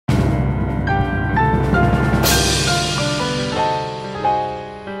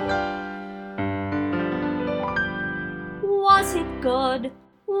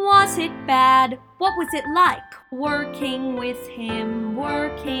Was it bad? What was it like working with him,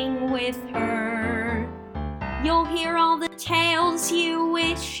 working with her? You'll hear all the tales you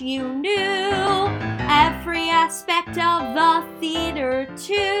wish you knew, every aspect of the theater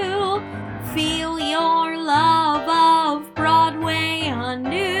too. Feel your love of Broadway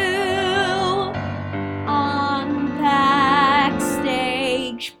anew on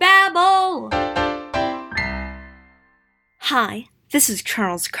Backstage Babble. Hi, this is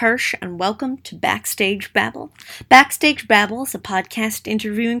Charles Kirsch, and welcome to Backstage Babble. Backstage Babble is a podcast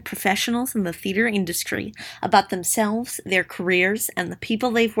interviewing professionals in the theater industry about themselves, their careers, and the people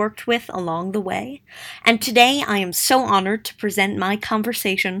they've worked with along the way. And today I am so honored to present my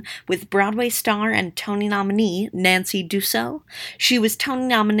conversation with Broadway star and Tony nominee Nancy Dussault. She was Tony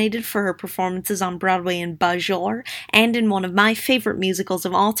nominated for her performances on Broadway in Bajor and in one of my favorite musicals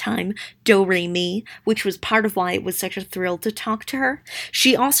of all time, Do Re Mi, which was part of why it was such a thrill to talk to her.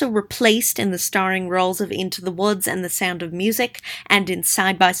 She also replaced in the starring roles of Into the Woods and The Sound of Music, and in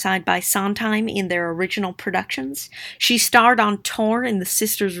Side by Side by Sondheim in their original productions. She starred on tour in The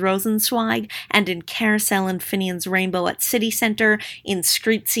Sisters Rosenzweig and in Carousel and Finian's Rainbow at City Center, in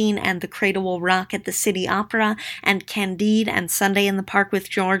Street Scene and The Cradle Will Rock at the City Opera, and Candide and Sunday in the Park with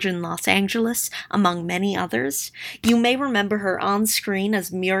George in Los Angeles, among many others. You may remember her on screen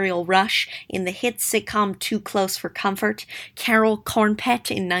as Muriel Rush in the hit sitcom Too Close for Comfort, Carol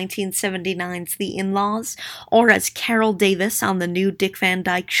Cornpet in 1979's The In-Laws, or as Carol Davis on the new Dick Van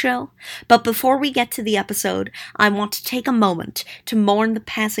Dyke Show. But before we get to the episode, I want to take a moment to mourn the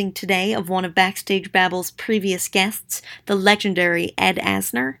passing today of one of Backstage Babble's previous guests, the legendary Ed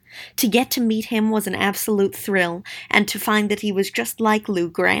Asner. To get to meet him was an absolute thrill, and to find that he was just like Lou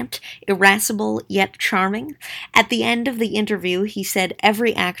Grant, irascible yet charming. At the end of the interview, he said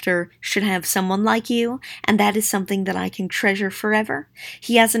every actor should have someone like you, and that is something that I can treasure forever.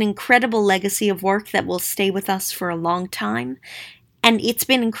 He has an incredible legacy of work that will stay with us for a long time. And it's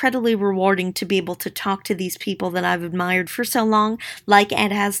been incredibly rewarding to be able to talk to these people that I've admired for so long, like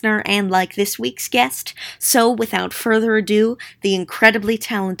Ed Asner and like this week's guest. So without further ado, the incredibly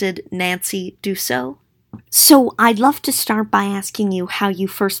talented Nancy Dussault. So I'd love to start by asking you how you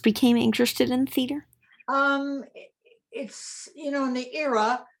first became interested in theater. It's, in the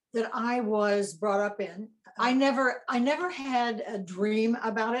era that I was brought up in, I never had a dream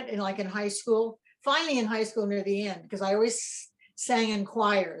about it in high school. Finally in high school near the end, because I always sang in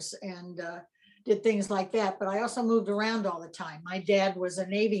choirs and did things like that. But I also moved around all the time. My dad was a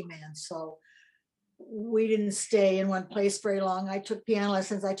Navy man, so we didn't stay in one place very long. I took piano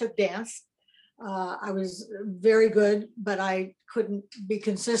lessons. I took dance. I was very good, but I couldn't be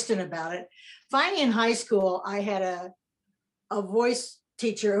consistent about it. Finally in high school, I had a voice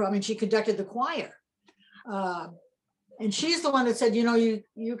teacher. She conducted the choir. And she's the one that said, you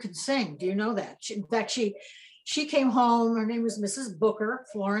can sing. Do you know that? In fact, she came home. Her name was Mrs. Booker,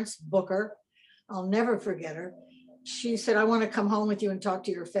 Florence Booker. I'll never forget her. She said, I want to come home with you and talk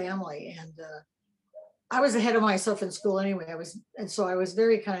to your family. And I was ahead of myself in school anyway. I was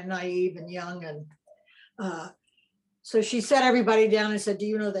very kind of naive and young. And so she sat everybody down and said, do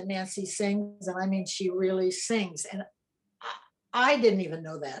you know that Nancy sings? And she really sings. And I didn't even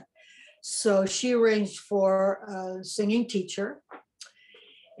know that. So she arranged for a singing teacher.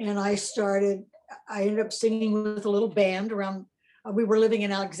 And I ended up singing with a little band around, we were living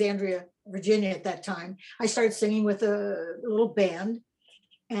in Alexandria, Virginia at that time. I started singing with a little band.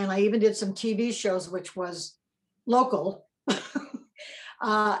 And I even did some TV shows, which was local.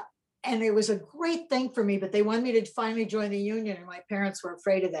 And it was a great thing for me, but they wanted me to finally join the union. And my parents were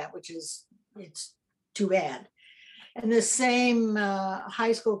afraid of that, it's too bad. And the same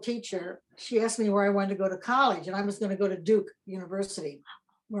high school teacher, she asked me where I wanted to go to college, and I was going to go to Duke University,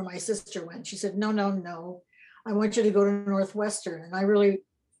 where my sister went. She said, no, I want you to go to Northwestern.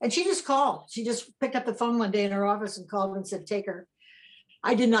 And she just called. She just picked up the phone one day in her office and called and said, take her.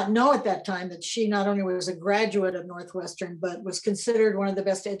 I did not know at that time that she not only was a graduate of Northwestern, but was considered one of the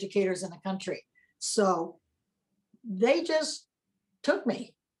best educators in the country. So they just took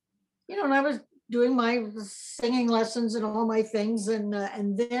me, and I was doing my singing lessons and all my things. And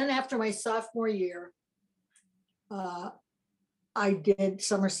then after my sophomore year, I did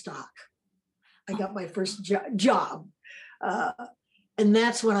summer stock. I got my first job. And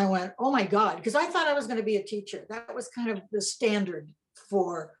that's when I went, oh my God, because I thought I was going to be a teacher. That was kind of the standard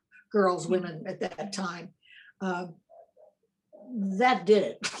for girls, women at that time. That did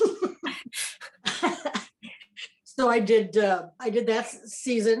it. So I did that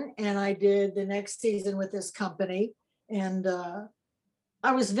season, and I did the next season with this company. And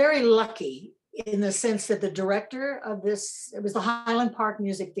I was very lucky in the sense that the director of this, it was the Highland Park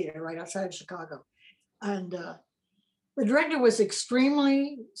Music Theater right outside of Chicago. And the director was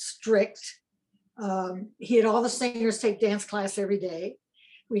extremely strict. He had all the singers take dance class every day.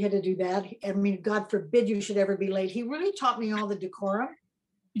 We had to do that. I mean, God forbid you should ever be late. He really taught me all the decorum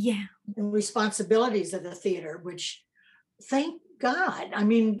Yeah. and responsibilities of the theater, which thank God. I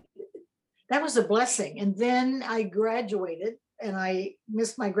mean, that was a blessing. And then I graduated and I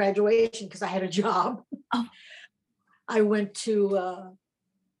missed my graduation because I had a job. Oh. I went to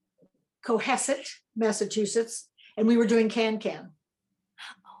Cohasset, Massachusetts, and we were doing Can-Can.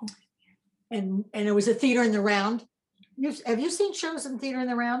 Oh. And it was a theater in the round. Have you seen shows in theater in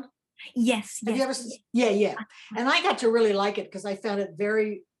the round? Yes. Have you ever seen? Yeah. And I got to really like it because I found it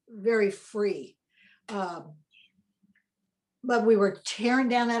very, very free. But we were tearing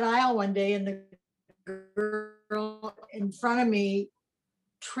down that aisle one day and the girl in front of me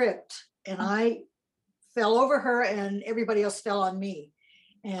tripped and I fell over her and everybody else fell on me.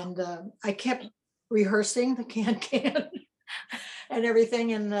 And I kept rehearsing the Can-Can and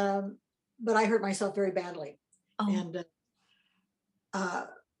everything. And but I hurt myself very badly. Oh. And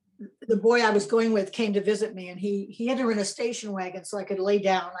the boy I was going with came to visit me and he had to rent a station wagon so I could lay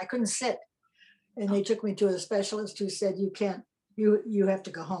down. I couldn't sit. And they took me to a specialist who said, you can't, you have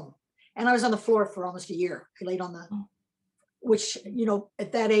to go home. And I was on the floor for almost a year. I laid on the, which, you know,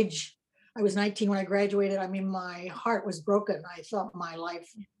 at that age, I was 19 when I graduated. I mean, my heart was broken. I thought my life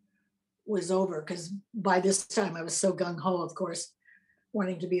was over because by this time I was so gung-ho, of course,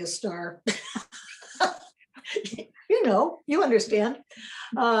 wanting to be a star. You know, you understand.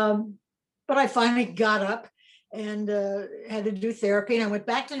 But I finally got up and had to do therapy. And I went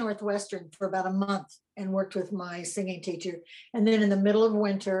back to Northwestern for about a month and worked with my singing teacher. And then in the middle of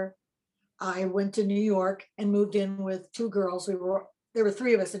winter, I went to New York and moved in with two girls. There were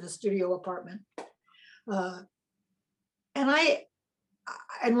three of us in a studio apartment. And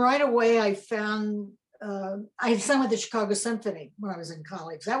right away I found, I had sung with the Chicago Symphony when I was in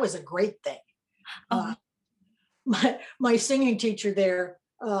college. That was a great thing. My singing teacher there,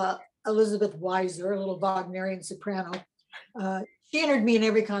 Elizabeth Weiser, a little Wagnerian soprano, she entered me in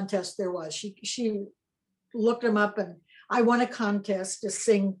every contest there was. She looked them up and I won a contest to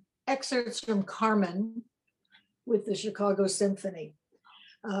sing excerpts from Carmen with the Chicago Symphony.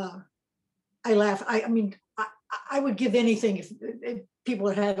 I laugh. I mean, I would give anything if people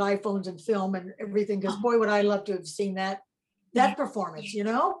had iPhones and film and everything, because boy, would I love to have seen that performance, you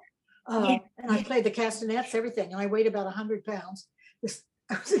know? And I played the castanets, everything, and I weighed about 100 pounds.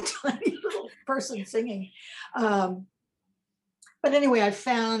 I was a tiny little person singing. But anyway, I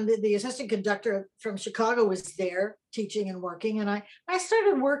found the assistant conductor from Chicago was there teaching and working, and I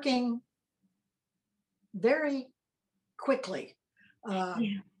started working very quickly.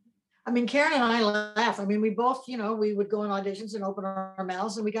 I mean, Karen and I laugh. I mean, we both, you know, we would go on auditions and open our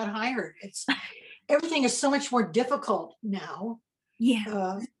mouths and we got hired. Everything is so much more difficult now.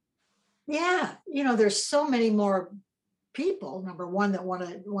 Yeah. You know, there's so many more people, number one, that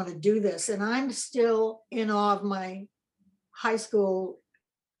want to do this. And I'm still in awe of my high school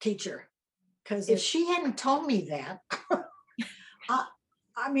teacher, because if she hadn't told me that,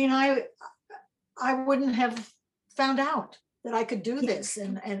 I mean, I wouldn't have found out that I could do this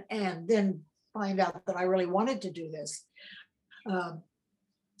and then find out that I really wanted to do this.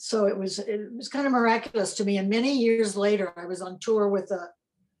 So it was kind of miraculous to me. And many years later, I was on tour with a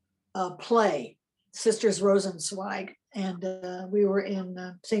play, Sisters Rosenzweig, and we were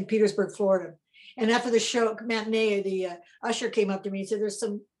in St. Petersburg, Florida. And after the show matinee, the usher came up to me and said, "There's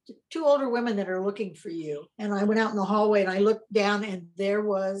two older women that are looking for you." And I went out in the hallway and I looked down and there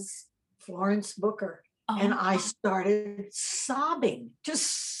was Florence Booker. And I started sobbing,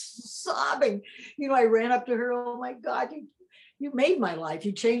 just sobbing. You know, I ran up to her, "Oh my God, you made my life.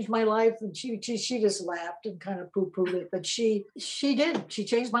 You changed my life." And she just laughed and kind of poo-pooed it. But she did. She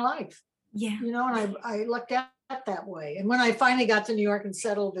changed my life. Yeah. You know, and I lucked out that way. And when I finally got to New York and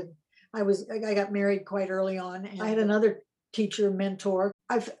settled, and I got married quite early on, and I had another teacher, mentor.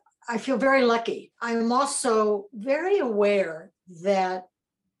 I feel very lucky. I'm also very aware that,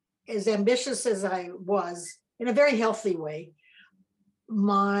 as ambitious as I was, in a very healthy way,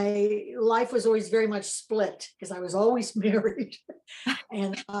 my life was always very much split because I was always married.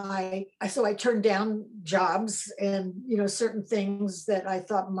 And so I turned down jobs and, you know, certain things that I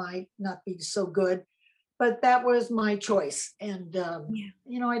thought might not be so good, but that was my choice. And,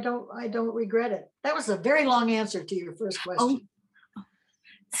 you know, I don't regret it. That was a very long answer to your first question.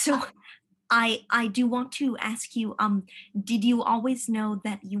 So I do want to ask you, did you always know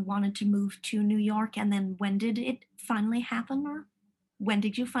that you wanted to move to New York? And then when did it finally happen? Or when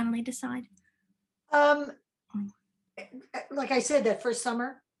did you finally decide? Um, Mm. like I said, that first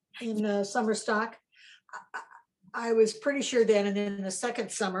summer in summer stock, I, I was pretty sure then. And then the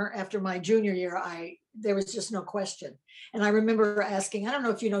second summer after my junior year, there was just no question. And I remember asking, I don't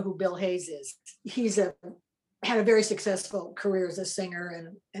know if you know who Bill Hayes is. He's had a very successful career as a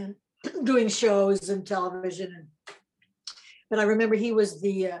singer and doing shows and television. But I remember he was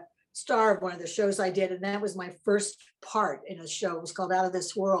the star of one of the shows I did, and that was my first part in a show. It was called Out of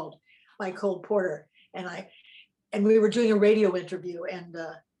This World by Cole Porter, and we were doing a radio interview, and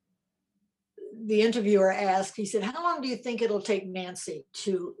the interviewer asked, he said, "How long do you think it'll take Nancy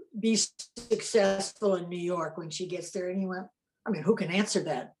to be successful in New York when she gets there?" And he went, "I mean, who can answer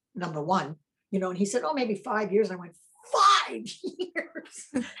that? Number one, And he said, "Oh, maybe 5 years." I went, 5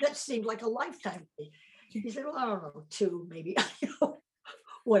 years? That seemed like a lifetime. He said, "Well, I don't know, two, maybe,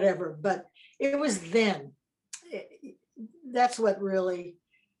 whatever." But it was then. That's what really,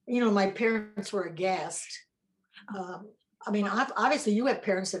 my parents were aghast. I mean, obviously, you have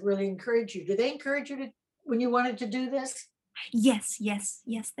parents that really encourage you. Do they encourage you when you wanted to do this? Yes, yes,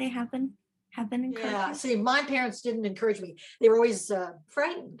 yes, they have been Yeah. encouraging. See, my parents didn't encourage me. They were always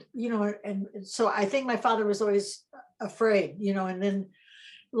frightened, and so I think my father was always afraid, and then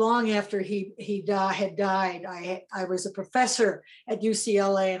long after he had died, I was a professor at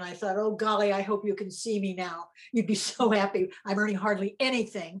UCLA, and I thought, oh golly, I hope you can see me now. You'd be so happy. I'm earning hardly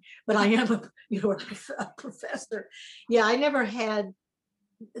anything, but I am a professor. Yeah, I never had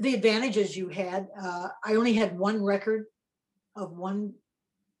the advantages you had. I only had one record of one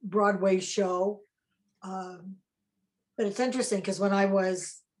Broadway show, but it's interesting because when I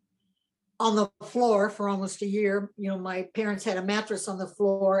was on the floor for almost a year, my parents had a mattress on the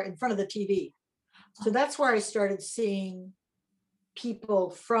floor in front of the TV. So that's where I started seeing people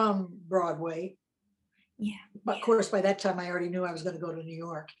from Broadway. Yeah. But of course, by that time, I already knew I was going to go to New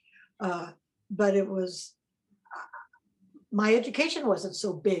York. But it was, my education wasn't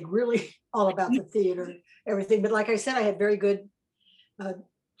so big, really, all about the theater, everything. But like I said, I had very good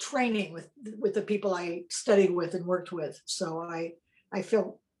training with the people I studied with and worked with. So I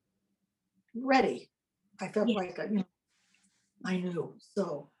felt ready. I felt like I knew.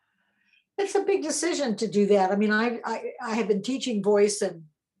 So it's a big decision to do that. I mean, I have been teaching voice, and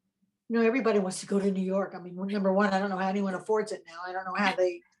everybody wants to go to New York. I mean, number one, I don't know how anyone affords it now. I don't know how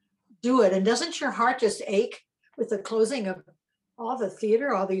they do it. And doesn't your heart just ache with the closing of all the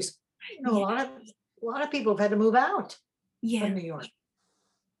theater? All these, a lot of people have had to move out of New York.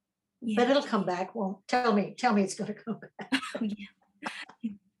 But it'll come back. Well, tell me it's going to come back.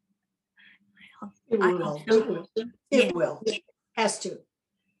 It will. It will. Has to.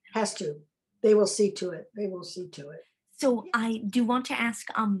 They will see to it. So I do want to ask,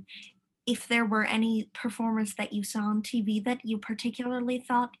 if there were any performers that you saw on TV that you particularly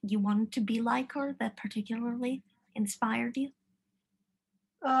thought you wanted to be like, or that particularly inspired you?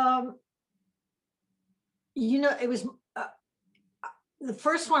 It was the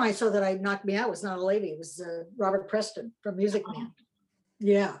first one I saw that I knocked me out was not a lady. It was Robert Preston from Music Man.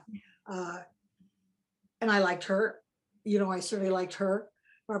 Yeah. And I liked her. I certainly liked her,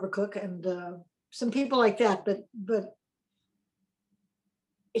 Barbara Cook, and some people like that. But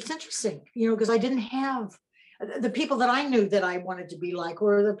it's interesting, because I didn't have the people that I knew that I wanted to be like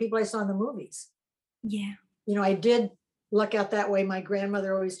were the people I saw in the movies. Yeah. I did luck out that way. My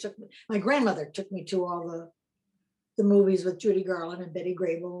grandmother took me to all the movies with Judy Garland and Betty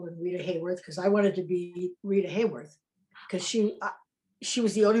Grable and Rita Hayworth, because I wanted to be Rita Hayworth, because she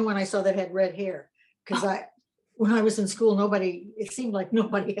was the only one I saw that had red hair. Because when I was in school, it seemed like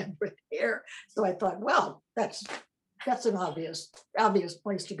nobody had red hair. So I thought, well, that's an obvious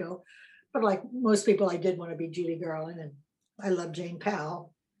place to go. But like most people, I did want to be Judy Garland, and I love Jane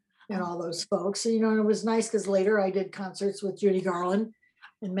Powell and all those folks. And it was nice because later I did concerts with Judy Garland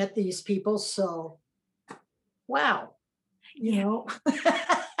and met these people. So, wow,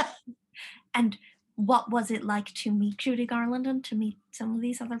 And what was it like to meet Judy Garland and to meet some of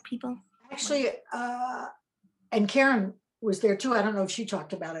these other people? Actually, and Karen was there too. I don't know if she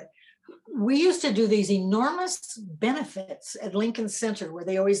talked about it. We used to do these enormous benefits at Lincoln Center where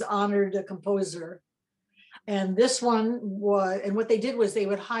they always honored a composer. And this one was, and what they did was they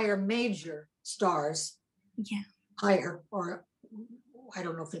would hire major stars. Yeah. Or I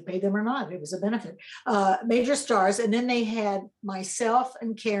don't know if they paid them or not. It was a benefit. Major stars. And then they had myself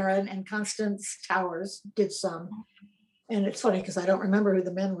and Karen and Constance Towers did some. And it's funny because I don't remember who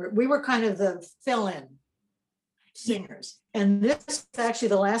the men were. We were kind of the fill-in singers. And this is actually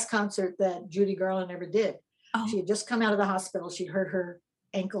the last concert that Judy Garland ever did. Oh. She had just come out of the hospital. She'd hurt her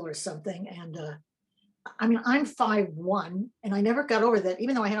ankle or something. And I mean, I'm 5'1", and I never got over that.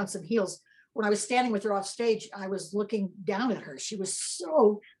 Even though I had on some heels, when I was standing with her off stage, I was looking down at her. She was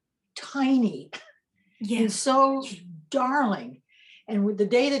so tiny Yeah. and so darling. And with the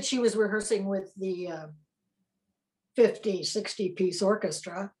day that she was rehearsing with the 50, 60 piece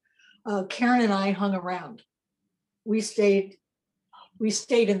orchestra, Karen and I hung around. We stayed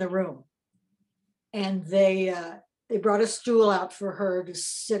in the room, and they brought a stool out for her to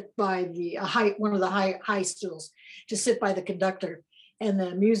sit by one of the high stools to sit by the conductor, and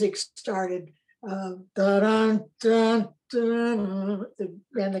the music started. Dun, dun, dun, the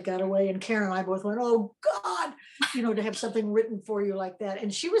band got away, and Karen and I both went, "Oh God!" To have something written for you like that.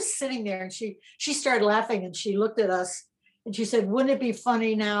 And she was sitting there, and she started laughing, and she looked at us, and she said, "Wouldn't it be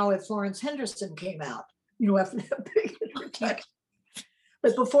funny now if Florence Henderson came out?" After that big introduction.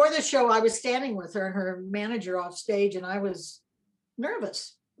 But before the show, I was standing with her and her manager off stage, and I was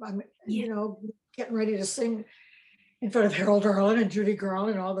nervous. I'm, getting ready to sing in front of Harold Arlen and Judy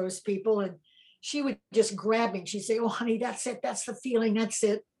Garland and all those people. And she would just grab me and she'd say, "Oh, honey, that's it. That's the feeling. That's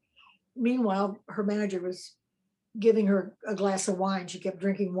it." Meanwhile, her manager was giving her a glass of wine. She kept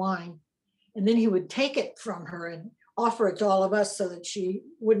drinking wine. And then he would take it from her and offer it to all of us so that she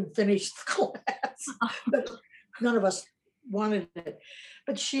wouldn't finish the glass. But none of us wanted it.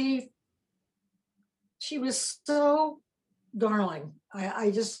 But she was so darling.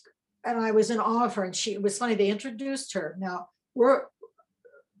 I was in awe of her. And it was funny, they introduced her. Now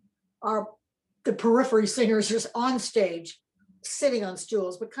the periphery singers just on stage, sitting on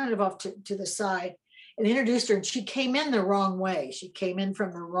stools, but kind of off to the side. And they introduced her, and she came in the wrong way. She came in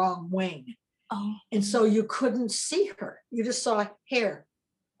from the wrong wing. Oh. And so you couldn't see her. You just saw hair,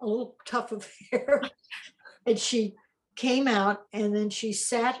 a little tuft of hair. And she came out, and then she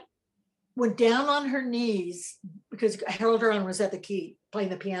went down on her knees because Harold Arlen was at the key playing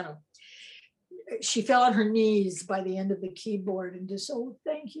the piano. She fell on her knees by the end of the keyboard and just, "Oh,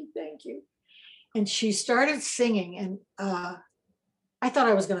 thank you, thank you." And she started singing, and I thought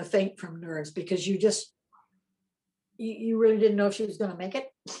I was going to faint from nerves because you really didn't know if she was going to make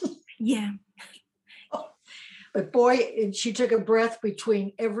it. Yeah. But boy, she took a breath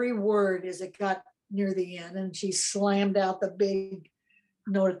between every word as it got near the end, and she slammed out the big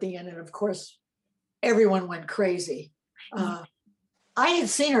note at the end. And of course, everyone went crazy. I had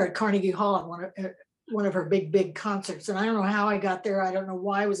seen her at Carnegie Hall at one of her big concerts, and I don't know how I got there. I don't know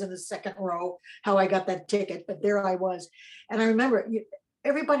why I was in the second row, how I got that ticket, but there I was. And I remember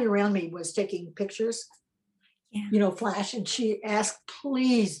everybody around me was taking pictures, flash, and she asked,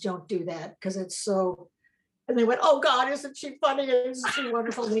 "Please don't do that because it's so." And they went, "Oh God, isn't she funny? Isn't she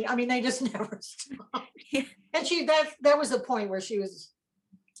wonderful?" I mean, they just never stopped. Yeah. And that was the point where she was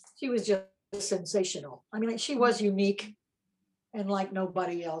just sensational. I mean, she was unique and like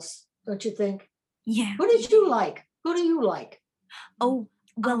nobody else, don't you think? Yeah. Who did you like? Who do you like? Oh,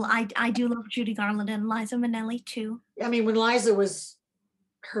 well, I do love Judy Garland and Liza Minnelli too. I mean, when Liza was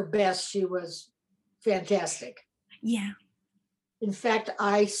her best, she was fantastic. Yeah. In fact,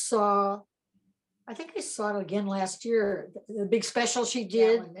 I think I saw it again last year, the big special she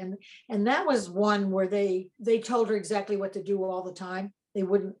did. And that was one where they told her exactly what to do all the time.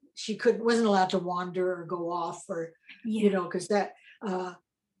 Wasn't allowed to wander or go off or, because that,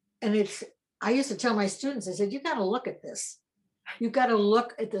 and I used to tell my students, I said, "You got to look at this. You've got to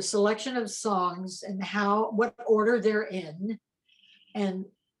look at the selection of songs and what order they're in and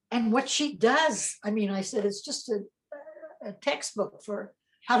what she does." I mean, I said, it's just a textbook for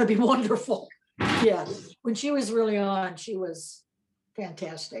how to be wonderful. Yeah. When she was really on, she was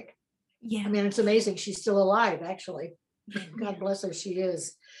fantastic. Yeah. I mean, it's amazing. She's still alive, actually. God bless her. She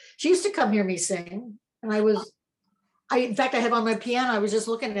is. She used to come hear me sing. And in fact, I have on my piano, I was just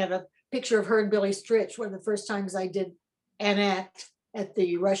looking at a picture of her and Billy Stritch. One of the first times I did an act at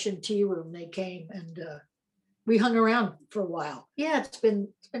the Russian Tea Room, they came and we hung around for a while. Yeah, it's been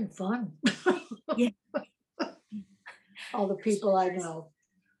fun. Yeah. All the people I know.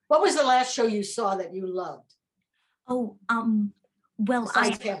 What was the last show you saw that you loved? Oh, well,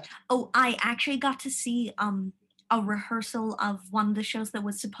 I actually got to see a rehearsal of one of the shows that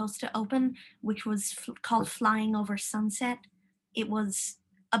was supposed to open, which was called Flying Over Sunset. It was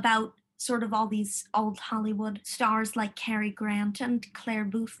about sort of all these old Hollywood stars like Cary Grant and Claire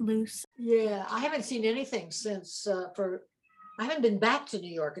Booth Luce. Yeah, I haven't seen anything since I haven't been back to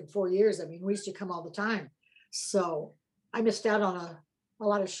New York in 4 years. I mean, we used to come all the time. So I missed out on a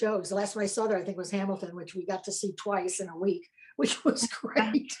lot of shows. The last one I saw there, I think, was Hamilton, which we got to see twice in a week, which was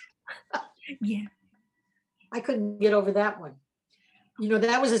great. Yeah. I couldn't get over that one.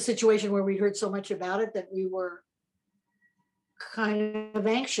 That was a situation where we heard so much about it that we were kind of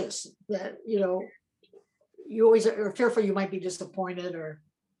anxious that, you always are fearful you might be disappointed or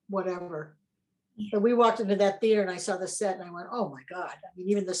whatever. But we walked into that theater and I saw the set and I went, oh my God. I mean,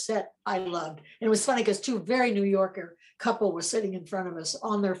 even the set I loved. And it was funny because two very New Yorker couple was sitting in front of us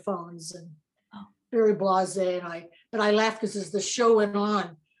on their phones and very blasé. But I laughed because as the show went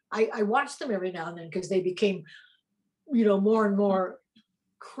on, I watched them every now and then because they became, more and more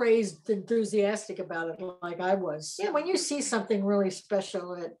crazed, enthusiastic about it like I was. Yeah, when you see something really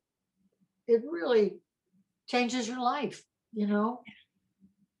special, it really changes your life,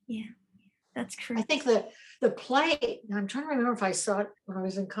 Yeah, that's true. I think the play, I'm trying to remember if I saw it when I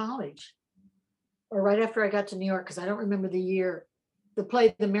was in college or right after I got to New York, because I don't remember the year. The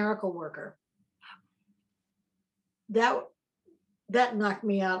play The Miracle Worker. That knocked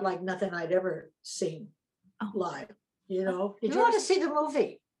me out like nothing I'd ever seen live. Did you want to see the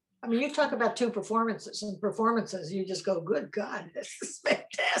movie? I mean, you talk about two performances and performances, you just go, good God, this is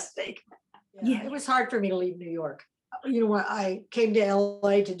fantastic. Yeah, it was hard for me to leave New York. When I came to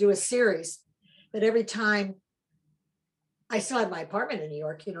LA to do a series, but every time I still had my apartment in New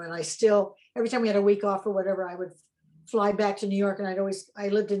York, and every time we had a week off or whatever, I would fly back to New York, and I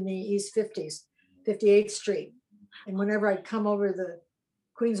lived in the East 50s, 58th Street. And whenever I'd come over the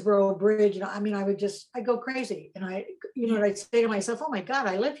Queensboro Bridge, I'd go crazy. And I'd say to myself, oh my God,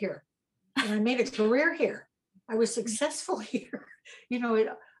 I live here. And I made a career here. I was successful here.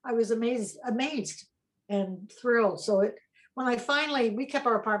 I was amazed and thrilled. So when we kept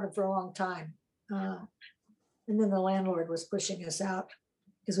our apartment for a long time. And then the landlord was pushing us out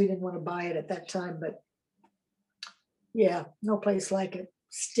because we didn't want to buy it at that time. But yeah, no place like it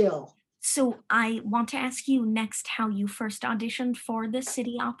still. So I want to ask you next how you first auditioned for the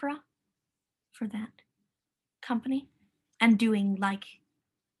City Opera, for that company, and doing like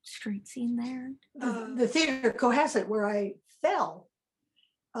street scene there. The theater Cohasset where I fell.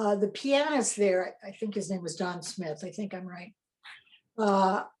 The pianist there, I think his name was Don Smith. I think I'm right.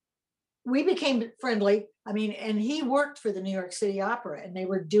 We became friendly. And he worked for the New York City Opera, and they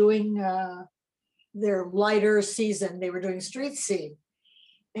were doing their lighter season. They were doing street scene,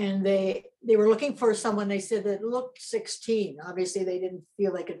 and they were looking for someone. They said that looked 16. Obviously, they didn't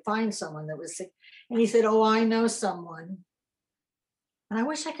feel they could find someone that was 16. And he said, "Oh, I know someone." And I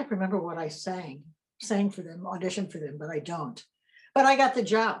wish I could remember what I sang for them, auditioned for them, but I don't. But I got the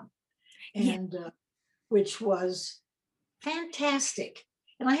job, and which was fantastic.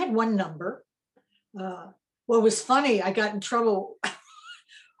 And I had one number. What was funny, I got in trouble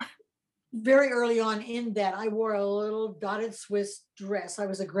very early on in that I wore a little dotted Swiss dress. I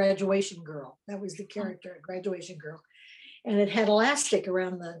was a graduation girl. That was the character, a graduation girl. And it had elastic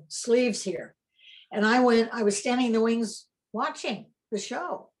around the sleeves here. And I was standing in the wings watching the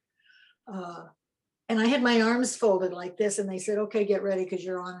show. And I had my arms folded like this, and they said, okay, get ready because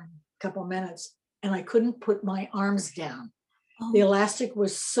you're on in a couple minutes. And I couldn't put my arms down. The elastic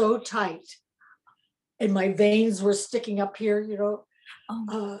was so tight and my veins were sticking up here,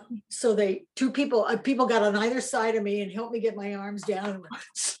 so people got on either side of me and helped me get my arms down and were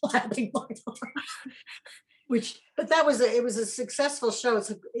slapping my arms. But it was a successful show.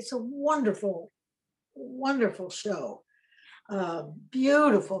 It's a wonderful, wonderful show.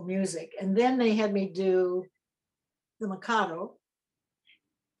 Beautiful music. And then they had me do The Mikado.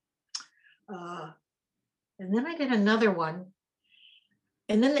 And then I did another one.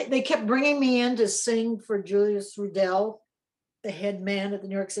 And then they kept bringing me in to sing for Julius Rudel, the head man at the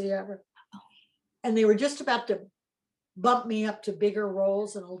New York City Opera. And they were just about to bump me up to bigger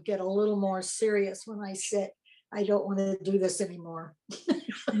roles, and I'll get a little more serious when I said, I don't want to do this anymore.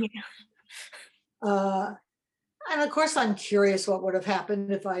 And of course, I'm curious what would have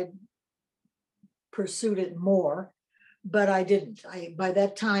happened if I pursued it more, but I didn't. By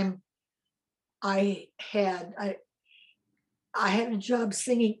that time, I had a job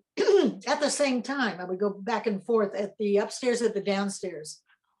singing at the same time. I would go back and forth at the upstairs, at the downstairs.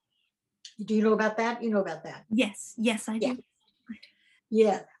 Do you know about that? You know about that? Yes, I do.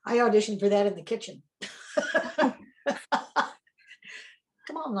 Yeah, I auditioned for that in the kitchen.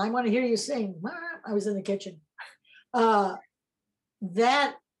 Come on, I want to hear you sing. I was in the kitchen.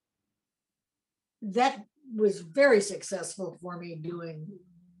 That was very successful for me doing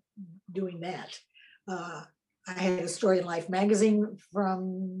that. I had a Story in Life magazine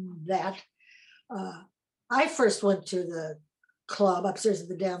from that. I first went to the club upstairs at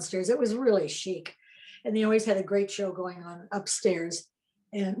the downstairs. It was really chic. And they always had a great show going on upstairs,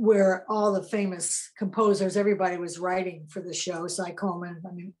 and where all the famous composers, everybody was writing for the show, Cy Coleman,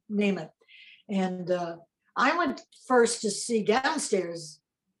 name it. And I went first to see downstairs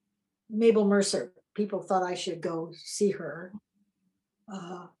Mabel Mercer. People thought I should go see her,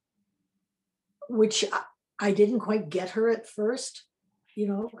 which I didn't quite get her at first.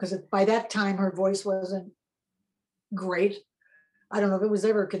 because by that time her voice wasn't great. I don't know if it was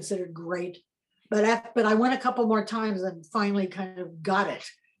ever considered great, but I went a couple more times and finally kind of got it.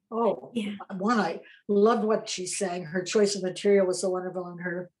 Oh, Yeah. one, I loved what she sang. Her choice of material was so wonderful, and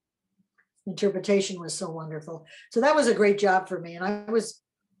her interpretation was so wonderful. So that was a great job for me. And I was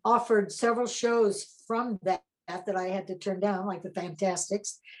offered several shows from that I had to turn down, like the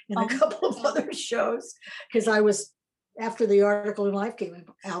Fantastics and a Oh. couple of other shows, because I was, after the article in Life came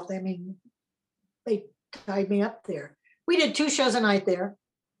out, I mean, they tied me up there. We did 2 shows a night there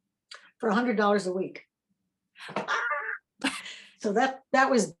for $100 a week. So that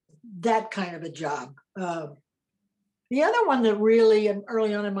was that kind of a job. The other one that really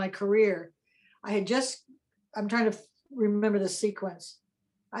early on in my career, I'm trying to remember the sequence.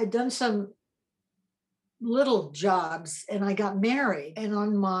 I'd done some little jobs and I got married. And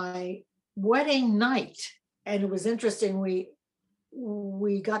on my wedding night, and it was interesting,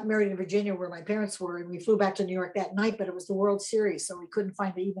 we got married in Virginia where my parents were, and we flew back to New York that night, but it was the World Series, so we couldn't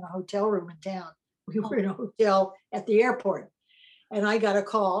find even a hotel room in town. We were in a hotel at the airport. And I got a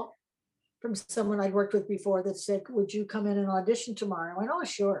call from someone I'd worked with before that said, would you come in and audition tomorrow? I went, oh,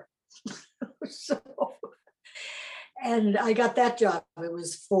 sure. So, and I got that job. It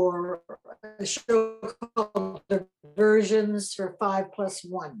was for a show called Diversions for 5+1.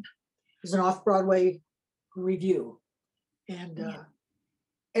 It was an off-Broadway review. And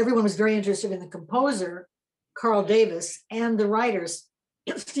everyone was very interested in the composer, Carl Davis, and the writers,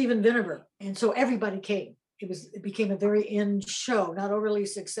 Stephen Vinegar. And so everybody came. It became a very in show, not overly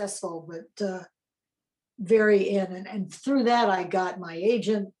successful, but very in. And through that, I got my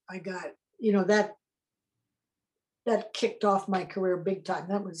agent. I got, that kicked off my career big time.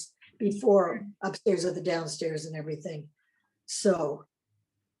 That was before Upstairs or the Downstairs and everything. So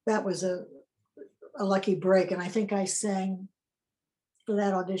that was a lucky break. And I think I sang for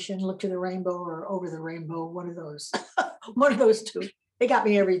that audition, Look to the Rainbow or Over the Rainbow, one of those, one of those two. They got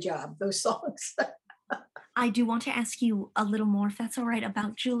me every job, those songs. I do want to ask you a little more, if that's all right,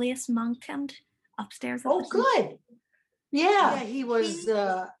 about Julius Monk and Upstairs. Oh, good. Yeah, he was,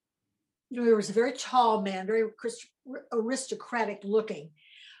 he was a very tall man, very aristocratic looking,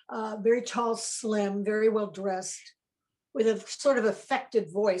 very tall, slim, very well dressed, with a sort of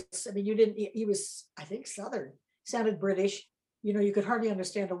affected voice. I mean, he was, I think, Southern, sounded British. You could hardly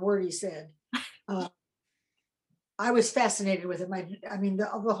understand a word he said. I was fascinated with him. I mean, the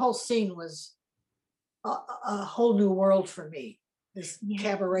whole scene was a whole new world for me, this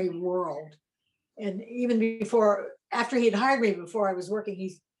cabaret world. And even after he had hired me, before I was working,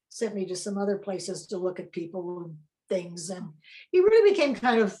 he sent me to some other places to look at people and things. And he really became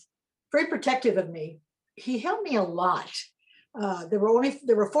kind of very protective of me. He helped me a lot. There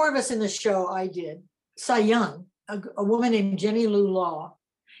were 4 of us in the show. I did Cy Young, a woman named Jenny Lou Law,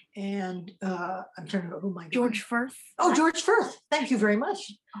 and I'm trying to know who my George Firth. Oh, George Firth. Thank you very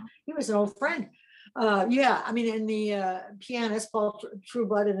much. He was an old friend. I mean, and the pianist Paul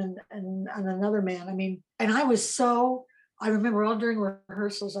Trueblood and another man. I mean, and I remember all during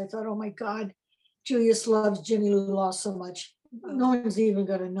rehearsals, I thought, oh my God, Julius loves Jenny Lou Law so much. No one's even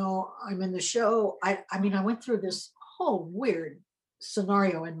going to know I'm in the show. I mean, I went through this whole weird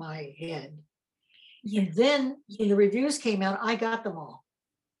scenario in my head. Yeah. And then when the reviews came out, I got them all.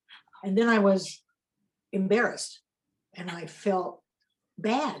 And then I was embarrassed and I felt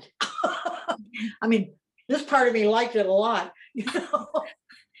bad. I mean, this part of me liked it a lot, Yeah.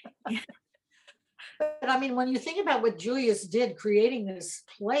 But I mean, when you think about what Julius did creating this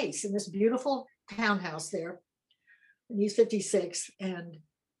place in this beautiful townhouse there, and he's 56, and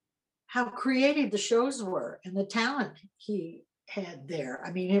how creative the shows were and the talent he had there.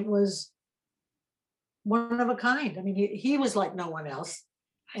 I mean, it was one of a kind. I mean, he was like no one else,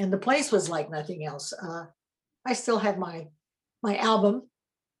 and the place was like nothing else. I still have my album.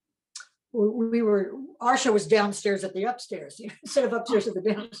 Our show was downstairs at the upstairs. Instead of upstairs at the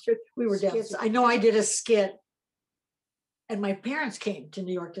downstairs, we were downstairs. I know I did a skit, and my parents came to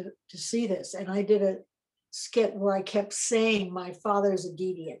New York to see this, and I did a skit where I kept saying, "My father's a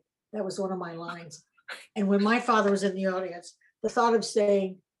deviant." That was one of my lines. And when my father was in the audience, the thought of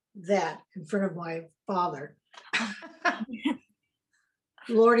saying that in front of my father,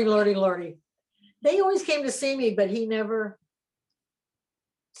 Lordy, Lordy, Lordy. They always came to see me, but he never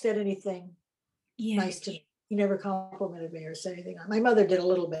said anything nice to me. He never complimented me or said anything. My mother did a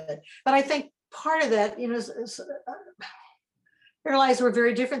little bit, but I think part of that, their lives were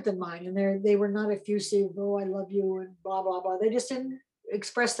very different than mine, and they were not effusive. Oh, I love you, and blah blah blah. They just didn't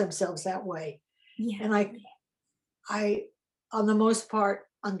express themselves that way. Yeah. And I, on the most part,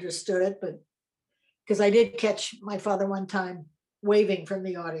 understood it, but because I did catch my father one time waving from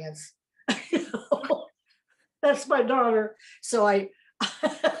the audience. That's my daughter. So I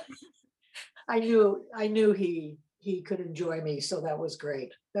knew he could enjoy me. So that was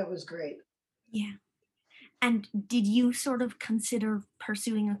great. That was great. Yeah. And did you sort of consider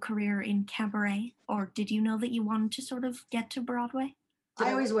pursuing a career in cabaret, or did you know that you wanted to sort of get to Broadway?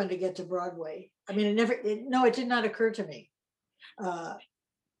 I always wanted to get to Broadway. I mean, it did not occur to me to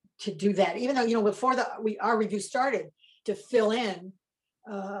do that. Even though, before our review started, to fill in,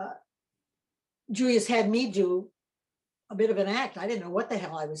 Julius had me do a bit of an act. I didn't know what the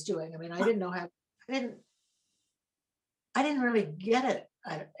hell I was doing. I mean, I didn't really get it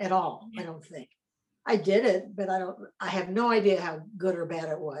at all. I don't think I did it, but I have no idea how good or bad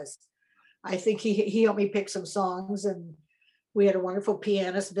it was. I think he helped me pick some songs, and we had a wonderful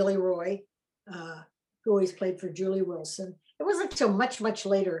pianist, Billy Roy, who always played for Julie Wilson. It wasn't until much, much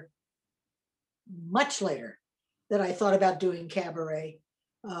later, that I thought about doing cabaret.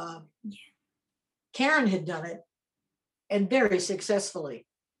 Karen had done it, and very successfully.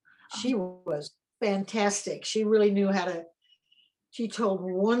 She was fantastic. She really knew she told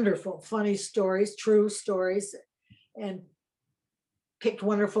wonderful, funny stories, true stories, and picked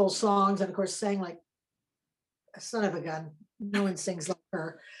wonderful songs, and of course sang like a son of a gun. No one sings like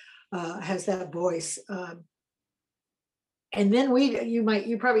her, has that voice. And then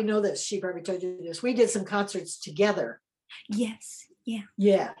you probably know this, she probably told you this, we did some concerts together. Yes. Yeah.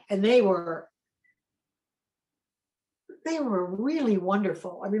 Yeah. And they were really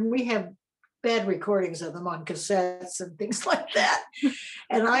wonderful. I mean, we have bad recordings of them on cassettes and things like that.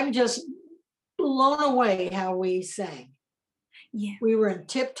 And I'm just blown away how we sang. Yeah. We were in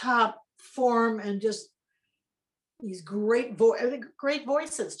tip-top form and just these great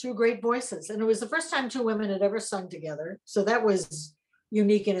voices, two great voices. And it was the first time two women had ever sung together. So that was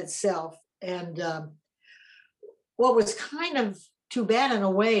unique in itself. And what was kind of too bad in a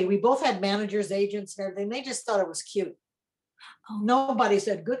way, we both had managers, agents, and everything. They just thought it was cute. Oh. Nobody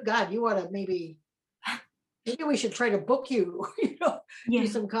said, good God, you ought to maybe we should try to book you, do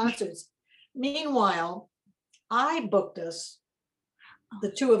some concerts. Meanwhile, I booked us,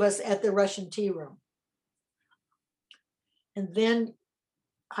 the two of us, at the Russian Tea Room. And then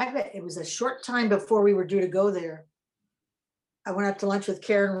it was a short time before we were due to go there. I went out to lunch with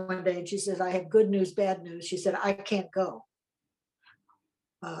Karen one day, and she said, I have good news, bad news. She said, I can't go.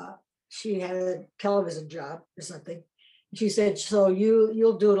 She had a television job or something. She said, so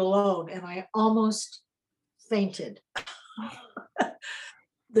you'll do it alone. And I almost fainted.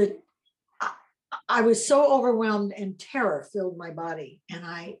 I was so overwhelmed, and terror filled my body, and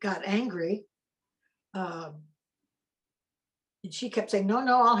I got angry. And she kept saying, no,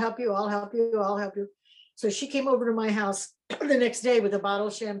 I'll help you. So she came over to my house the next day with a bottle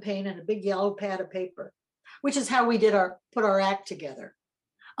of champagne and a big yellow pad of paper, which is how we put our act together.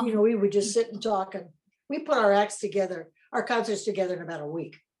 We would just sit and talk, and we put our acts together, our concerts together, in about a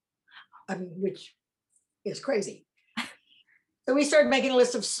week. I mean, which is crazy. So we started making a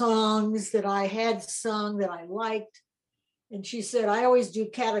list of songs that I had sung that I liked. And she said, I always do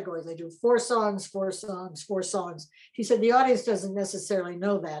categories. I do 4 songs. She said, the audience doesn't necessarily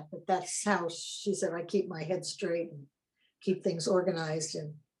know that, but that's how, she said, I keep my head straight and keep things organized,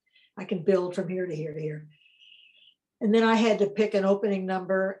 and I can build from here to here to here. And then I had to pick an opening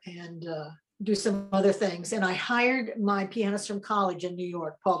number and do some other things. And I hired my pianist from college in New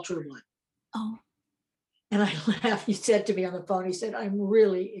York, Paul Trublin. Oh. And I laughed. He said to me on the phone, he said, I'm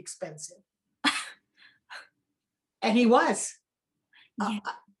really expensive. And he was. Yeah.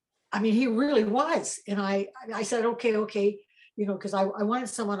 I mean, he really was. And I said, okay, because I wanted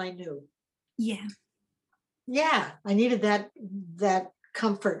someone I knew. Yeah. Yeah, I needed that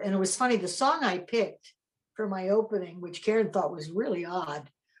comfort. And it was funny, the song I picked for my opening, which Karen thought was really odd,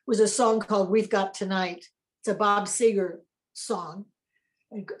 was a song called We've Got Tonight. It's a Bob Seger song.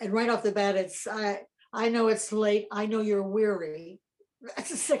 And right off the bat, it's, I know it's late. I know you're weary.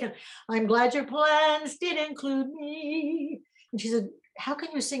 That's the second. I'm glad your plans did include me. And she said, how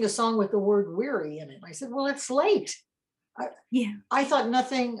can you sing a song with the word weary in it? And I said, well, it's late. I thought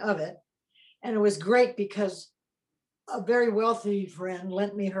nothing of it. And it was great because a very wealthy friend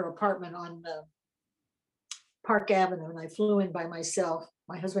lent me her apartment on Park Avenue, and I flew in by myself.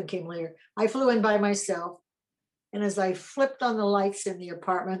 My husband came later. I flew in by myself. And as I flipped on the lights in the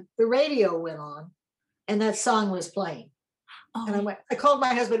apartment, the radio went on, and that song was playing. Oh. And I called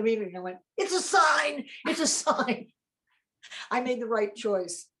my husband immediately, and I went, it's a sign. It's a sign. I made the right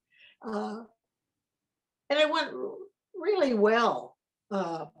choice. And it went really well.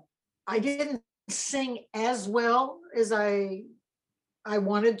 I didn't sing as well as I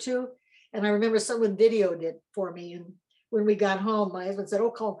wanted to. And I remember someone videoed it for me. And when we got home, my husband said,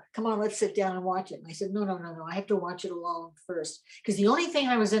 "Oh, come on, let's sit down and watch it." And I said, "No, no, no, no. I have to watch it alone first." Because the only thing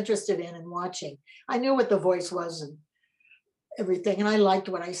I was interested in and watching, I knew what the voice was and everything. And I liked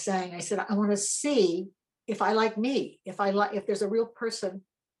what I sang. I said, I want to see if I like me, if there's a real person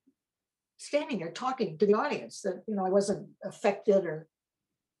standing there talking to the audience, that, I wasn't affected, or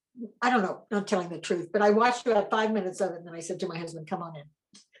I don't know, not telling the truth. But I watched about 5 minutes of it. And then I said to my husband, "Come on in.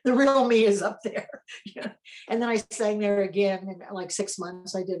 The real me is up there." Yeah. And then I sang there again in like 6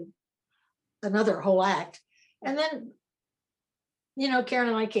 months. I did another whole act. And then, Karen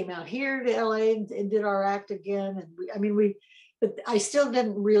and I came out here to LA and did our act again. And but I still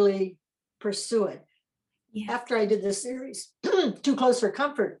didn't really pursue it. Yeah. After I did the series, Too Close for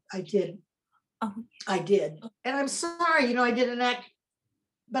Comfort, I did. Oh, I did. And I'm sorry, I did an act,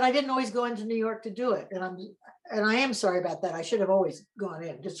 but I didn't always go into New York to do it. And I am sorry about that. I should have always gone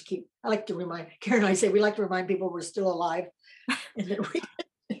in, just to keep, I like to remind, Karen and I say, we like to remind people we're still alive and that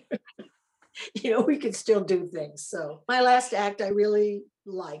we could still do things. So my last act I really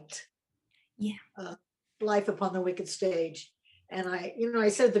liked. Yeah. Life Upon the Wicked Stage. And I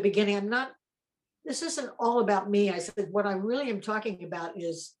said at the beginning, this isn't all about me. I said, what I really am talking about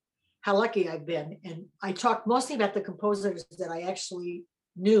is how lucky I've been. And I talked mostly about the composers that I actually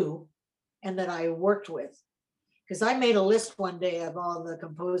knew and that I worked with. Because I made a list one day of all the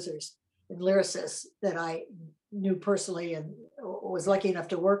composers and lyricists that I knew personally and was lucky enough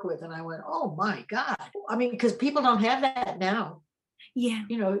to work with. And I went, oh my God. I mean, because people don't have that now. Yeah.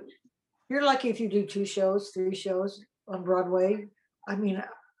 You're lucky if you do 2 shows, 3 shows on Broadway. I mean,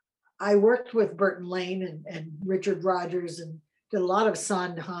 I worked with Burton Lane and Richard Rodgers and did a lot of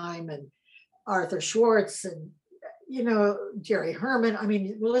Sondheim and Arthur Schwartz and, Jerry Herman. I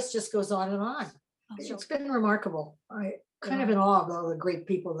mean, the list just goes on and on. Oh, It's been remarkable. I kind of in awe of all the great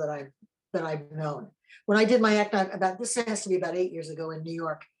people that I've known. When I did my act this has to be about 8 years ago in New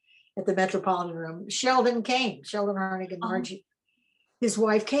York at the Metropolitan Room, Sheldon Harnick and Margie, his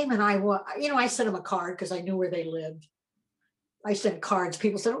wife came, and I sent him a card because I knew where they lived. I sent cards.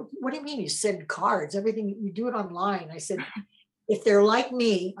 People said, "Oh, what do you mean you send cards? Everything, you do it online." I said, if they're like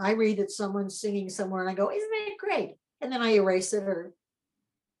me, I read that someone's singing somewhere and I go, "Isn't that great?" And then I erase it or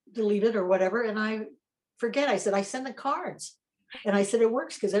delete it or whatever. And I forget. I said, I send the cards. And I said, it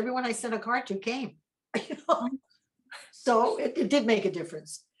works because everyone I sent a card to came. So it did make a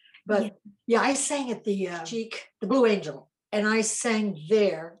difference. But yeah, I sang at the Chic, the Blue Angel. And I sang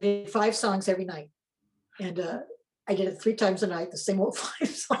there, did 5 songs every night. And I did it 3 times a night, the same old 5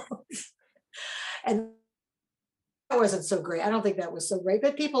 songs. And that wasn't so great. I don't think that was so great,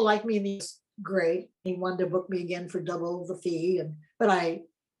 but people like me, and he's great. He wanted to book me again for double the fee, but I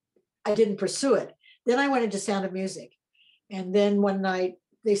didn't pursue it. Then I went into Sound of Music, and then one night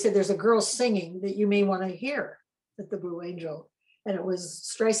they said, "There's a girl singing that you may want to hear at the Blue Angel," and it was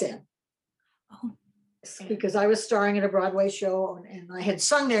Streisand. Oh. Because I was starring at a Broadway show, and I had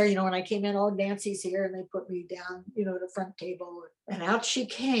sung there, when I came in, "Oh, Nancy's here," and they put me down, the front table, and out she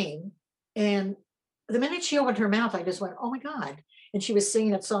came. And the minute she opened her mouth, I just went, "Oh my God." And she was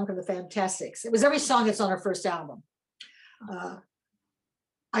singing that song from the Fantastics. It was every song that's on her first album.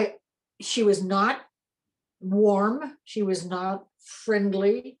 She was not warm. She was not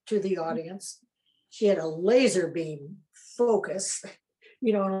friendly to the audience. She had a laser beam focus,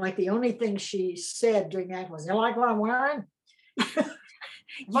 and like the only thing she said during that was, "You like what I'm wearing?"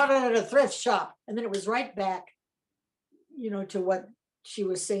 Bought it at a thrift shop. And then it was right back, to what she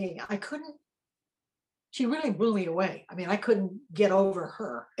was singing. She really blew me away. I mean, I couldn't get over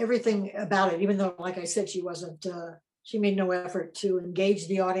her. Everything about it, even though, like I said, she made no effort to engage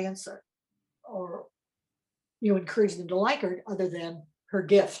the audience or encourage them to like her other than her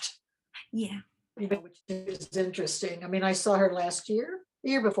gift. Yeah. Which is interesting. I mean, I saw her the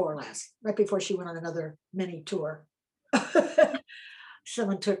year before last, right before she went on another mini tour.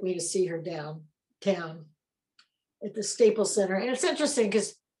 Someone took me to see her downtown at the Staples Center. And it's interesting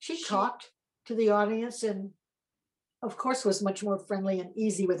because she talked to the audience and of course was much more friendly and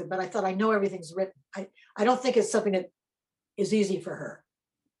easy with it. But I thought, I know everything's written. I don't think it's something that is easy for her.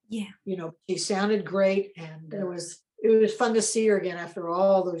 Yeah. She sounded great, and it was fun to see her again after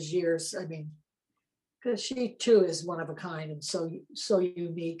all those years. I mean, because she too is one of a kind and so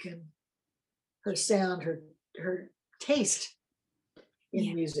unique, and her sound, her taste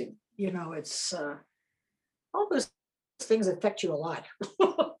in music, it's all those things affect you a lot,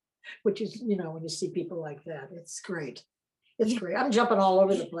 which is, when you see people like that, it's great. It's great. I'm jumping all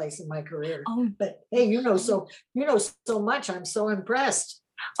over the place in my career, but hey, so much. I'm so impressed.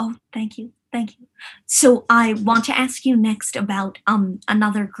 Oh, thank you. Thank you. So I want to ask you next about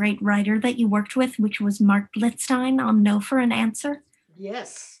another great writer that you worked with, which was Mark Blitzstein on No for an Answer.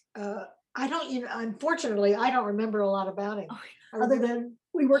 Yes. I don't, unfortunately, I don't remember a lot about him, Oh, other than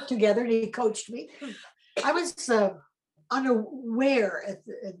we worked together and he coached me. I was unaware at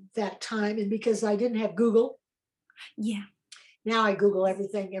that time, and because I didn't have Google, yeah. now I Google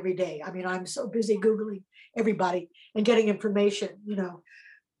everything every day. I mean, I'm so busy Googling everybody and getting information.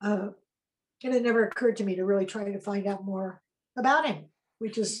 And it never occurred to me to really try to find out more about him,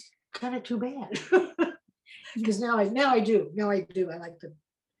 which is kind of too bad. Because now I do. I like to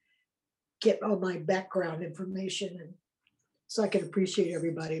get all my background information, and so I can appreciate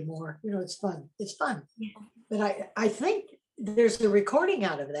everybody more. It's fun. It's fun. Yeah. But I think there's a recording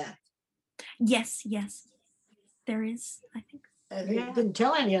out of that. Yes, there is, I think. They didn't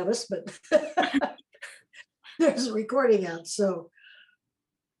tell any of us, but there's a recording out. So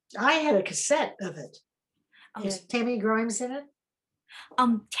I had a cassette of it. Oh. Is Tammy Grimes in it?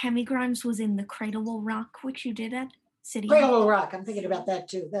 Tammy Grimes was in The Cradle Will Rock, which you did at City Cradle Hall. Will Rock. I'm thinking about that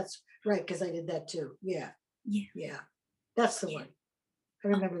too. That's right, because I did that too. Yeah. That's the one. I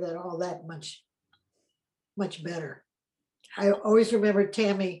remember that all that much better. I always remember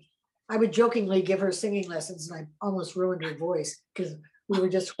Tammy. I would jokingly give her singing lessons, and I almost ruined her voice because we were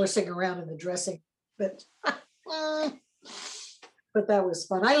just horsing around in the dressing. But that was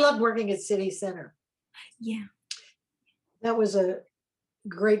fun. I loved working at City Center. Yeah. That was a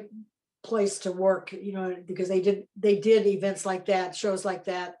great place to work, because they did events like that, shows like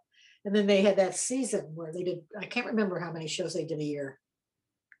that. And then they had that season where they did, I can't remember how many shows they did a year.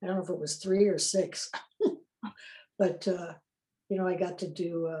 I don't know if it was 3 or 6, but I got to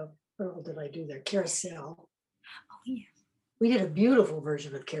do, what all did I do there? Carousel. Oh, yeah. We did a beautiful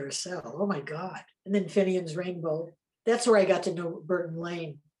version of Carousel. Oh my God. And then Finian's Rainbow. That's where I got to know Burton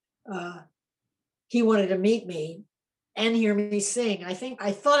Lane. He wanted to meet me and hear me sing. I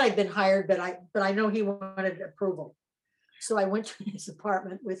thought I'd been hired, but I know he wanted approval. So I went to his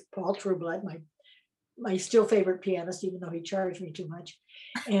apartment with Paul Trueblood, my still favorite pianist, even though he charged me too much.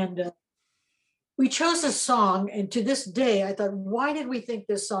 And we chose a song. And to this day, I thought, why did we think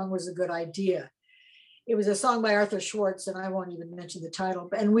this song was a good idea? It was a song by Arthur Schwartz, and I won't even mention the title,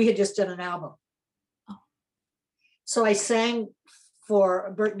 and we had just done an album. Oh. So I sang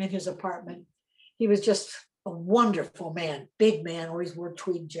for Burton in his apartment. He was just a wonderful man, big man, always wore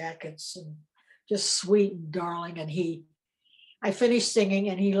tweed jackets and just sweet and darling. And I finished singing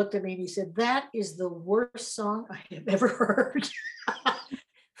and he looked at me and he said, "That is the worst song I have ever heard."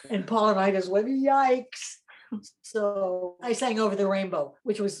 And Paul and I just went, yikes. So I sang Over the Rainbow,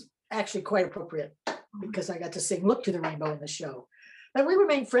 which was actually quite appropriate because I got to sing Look to the Rainbow in the show. And we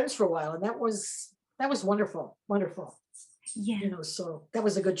remained friends for a while, and that was wonderful, wonderful. Yeah. So that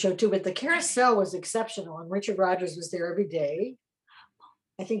was a good show too. But the Carousel was exceptional, and Richard Rodgers was there every day.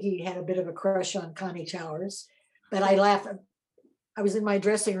 I think he had a bit of a crush on Connie Towers, but I laughed. I was in my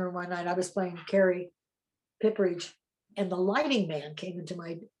dressing room one night. I was playing Carrie Pipperidge, and the lighting man came into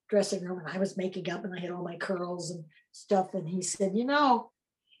my dressing room, and I was making up, and I had all my curls and stuff. And he said,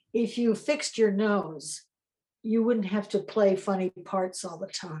 if you fixed your nose, you wouldn't have to play funny parts all the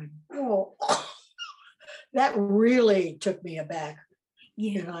time. Oh, that really took me aback.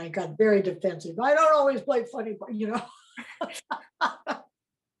 Yeah. And I got very defensive. I don't always play funny,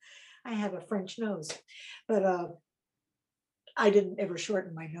 I have a French nose, but I didn't ever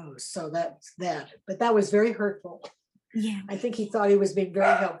shorten my nose. So that's that. But that was very hurtful. Yeah. I think he thought he was being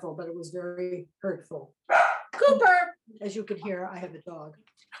very helpful, but it was very hurtful. Cooper, as you can hear, I have a dog.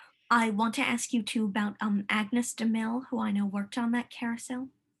 I want to ask you too about Agnes DeMille, who I know worked on that Carousel.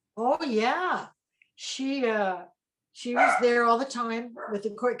 Oh yeah, she was there all the time with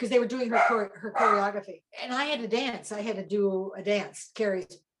the because they were doing her choreography, and I had to dance. I had to do a dance,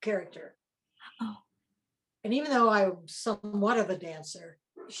 Carrie's character. Oh. And even though I'm somewhat of a dancer,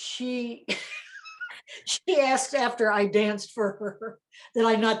 she she asked after I danced for her that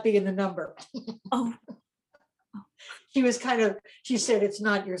I not be in the number. Oh. She said, "It's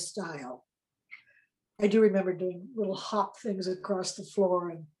not your style." I do remember doing little hop things across the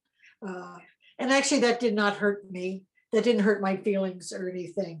floor, and actually that did not hurt me. That didn't hurt my feelings or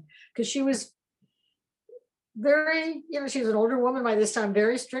anything, because she was very, she was an older woman by this time,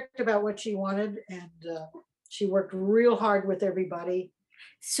 very strict about what she wanted, and she worked real hard with everybody.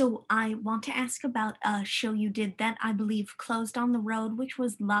 So I want to ask about a show you did that I believe closed on the road, which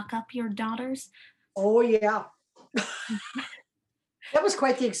was Lock Up Your Daughters. Oh yeah. That was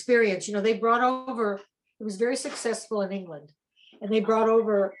quite the experience. They brought over, it was very successful in England, and they brought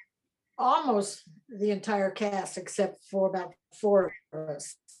over almost the entire cast except for about 4 of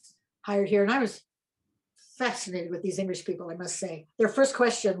us. hired here, and I was fascinated with these English people, I must say. Their first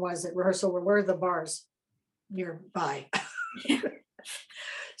question was at rehearsal, where are the bars nearby?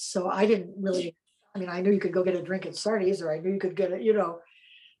 So I didn't really, I mean, I knew you could go get a drink at Sardi's, or I knew you could get it,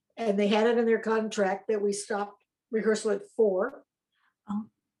 and they had it in their contract that we stopped rehearsal at 4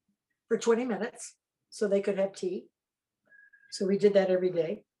 for 20 minutes so they could have tea. So we did that every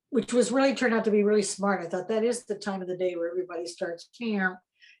day, which was really turned out to be really smart. I thought that is the time of the day where everybody starts,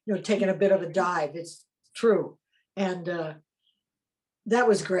 taking a bit of a dive. It's true. And that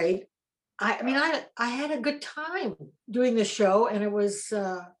was great. I had a good time doing the show, and it was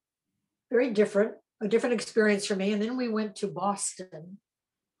very different, a different experience for me. And then we went to Boston,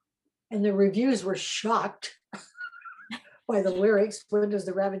 and the reviews were shocked by the lyrics. When does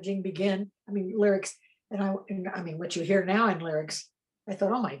the ravaging begin? I mean, lyrics, and I mean, what you hear now in lyrics, I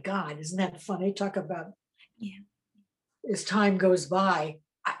thought, oh my God, isn't that funny? Talk about as time goes by.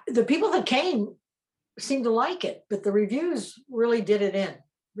 The people that came seemed to like it, but the reviews really did it in.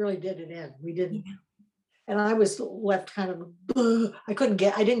 We didn't. And I was left kind of, I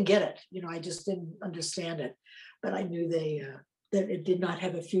didn't get it. I just didn't understand it. But I knew that it did not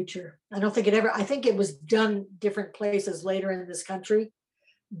have a future. I think it was done different places later in this country,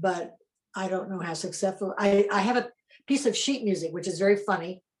 but I don't know how successful. I have a piece of sheet music, which is very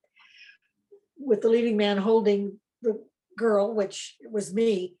funny, with the leading man holding the girl, which was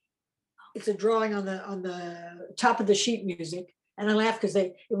me. It's a drawing on the top of the sheet music. And I laugh because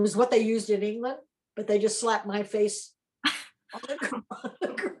it was what they used in England, but they just slapped my face on the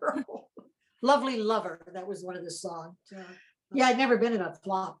girl. Lovely Lover. That was one of the songs. Yeah, I'd never been in a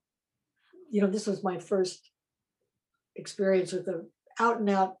flop. This was my first experience with an out and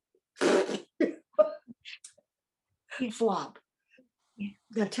out flop. Yeah.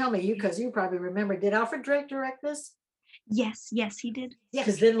 Now tell me, because you probably remember, did Alfred Drake direct this? Yes, he did. Yeah,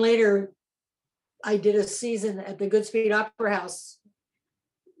 because then later I did a season at the Goodspeed Opera House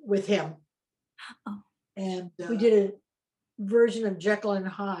with him. Oh. And we did a version of Jekyll and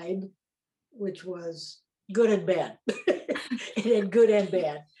Hyde, which was good and bad. It had good and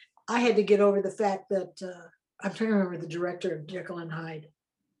bad. I had to get over the fact that I'm trying to remember the director of Jekyll and Hyde.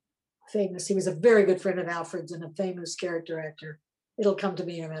 Famous. He was a very good friend of Alfred's and a famous character actor. It'll come to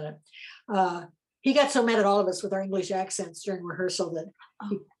me in a minute. He got so mad at all of us with our English accents during rehearsal that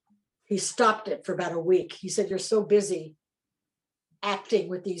he stopped it for about a week. He said, "You're so busy acting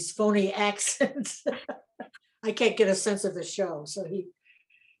with these phony accents. I can't get a sense of the show." So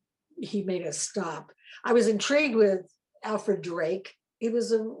he made us stop. I was intrigued with Alfred Drake. He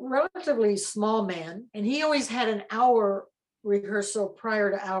was a relatively small man, and he always had an hour rehearsal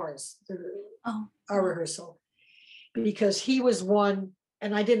prior to ours, our rehearsal, because he was one,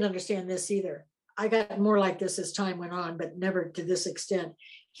 and I didn't understand this either. I got more like this as time went on, but never to this extent.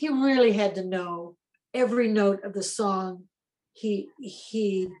 He really had to know every note of the song. He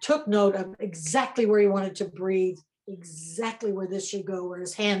took note of exactly where he wanted to breathe, exactly where this should go, where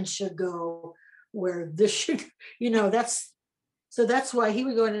his hands should go, where this should, that's why he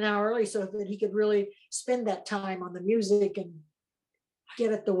would go in an hour early, so that he could really spend that time on the music and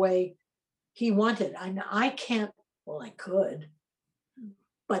get it the way he wanted. I can't, well, I could,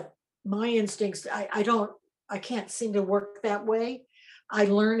 but my instincts, I can't seem to work that way. I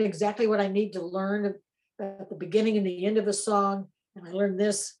learn exactly what I need to learn at the beginning and the end of a song, and I learn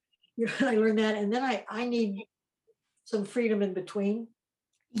this, I learn that, and then I need some freedom in between.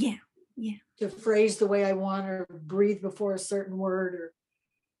 Yeah. To phrase the way I want, or breathe before a certain word or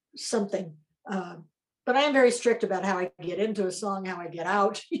something. But I am very strict about how I get into a song, how I get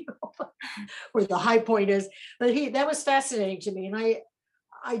out, where the high point is. But that was fascinating to me, and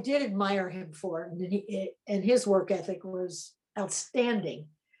I did admire him for it, and his work ethic was outstanding.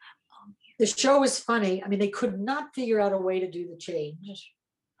 The show was funny. I mean, they could not figure out a way to do the change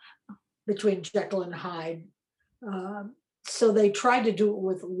between Jekyll and Hyde. So they tried to do it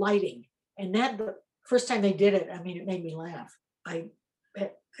with lighting. And the first time they did it, I mean, it made me laugh. I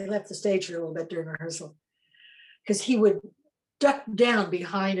left the stage for a little bit during rehearsal, because he would duck down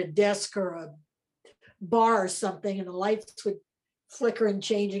behind a desk or a bar or something, and the lights would flicker and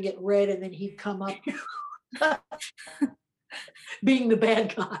change and get red, and then he'd come up being the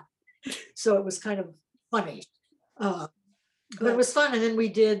bad guy. So it was kind of funny. But it was fun. And then they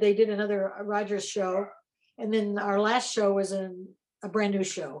did another Rogers show. And then our last show was a brand new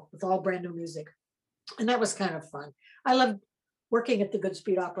show with all brand new music. And that was kind of fun. I loved working at the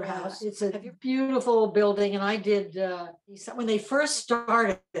Goodspeed Opera House. It's a beautiful building. And I did, when they first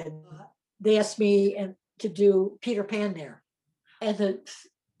started, they asked me to do Peter Pan there. And the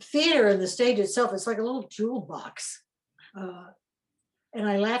theater and the stage itself, it's like a little jewel box. And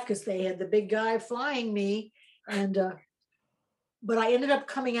I laughed because they had the big guy flying me. And, but I ended up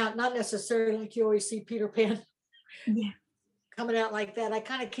coming out, not necessarily like you always see Peter Pan Yeah. coming out like that. I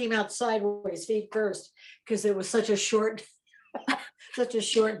kind of came out sideways, feet first, because it was such a short, such a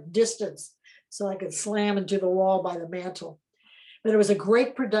short distance. So I could slam into the wall by the mantle. But it was a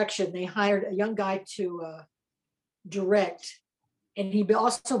great production. They hired a young guy to direct, and he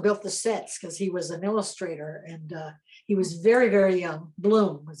also built the sets because he was an illustrator, and he was very, very young.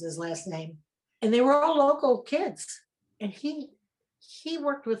 Bloom was his last name, and they were all local kids. And he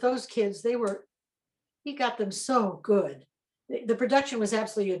worked with those kids. He got them so good. The production was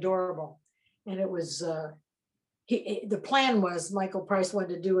absolutely adorable, and it was the plan was Michael Price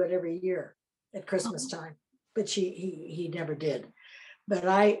wanted to do it every year at Christmas time, but he never did. But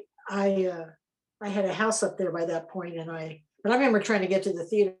I had a house up there by that point, but I remember trying to get to the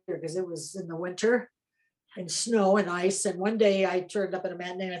theater because it was in the winter and snow and ice. And one day I turned up at a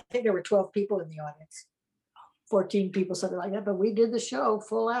matinee, and I think there were 12 people in the audience, 14 people, something like that. But we did the show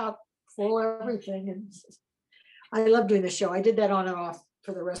full out, full everything. And I love doing the show. I did that on and off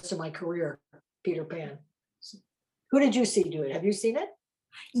for the rest of my career, Peter Pan. Who did you see do it? Have you seen it?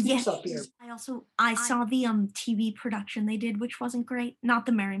 Yes, I saw the TV production they did, which wasn't great. Not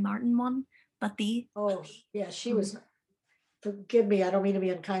the Mary Martin one, but the Oh yeah, she was. Forgive me, I don't mean to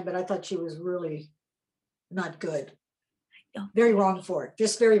be unkind, but I thought she was really not good. Oh. Very wrong for it.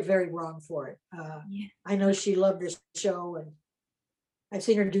 Just very, very wrong for it. Yeah. I know she loved this show, and I've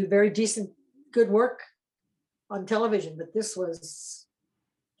seen her do very decent, good work on television, but this was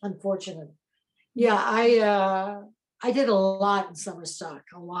unfortunate. Yeah, I did a lot in summer stock,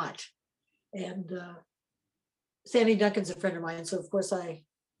 a lot. And Sandy Duncan's a friend of mine, so of course I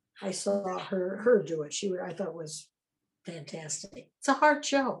saw her do it. I thought was fantastic. It's a hard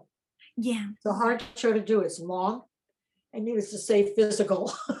show. Yeah. It's a hard show to do. It's long, and needless to say,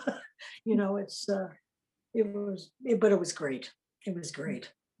 physical. You know, but it was great. It was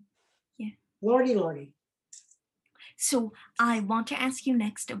great. Yeah. Lordy. So I want to ask you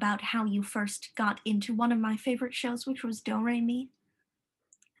next about how you first got into one of my favorite shows, which was Do Re Mi.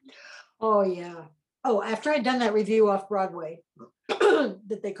 Oh yeah. Oh, after I'd done that review off Broadway,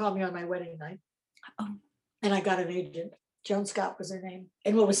 that they called me on my wedding night. Oh. And I got an agent. Joan Scott was her name.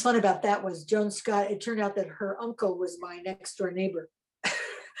 And what was fun about that was Joan Scott, it turned out that her uncle was my next door neighbor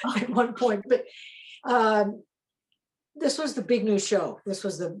at one point. But this was the big new show. This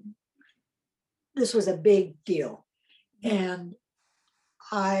was a big deal. And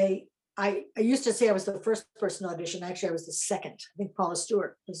I used to say I was the first person to audition. Actually, I was the second. I think Paula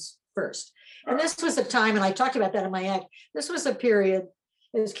Stewart was first. And this was a time, and I talked about that in my act, this was a period,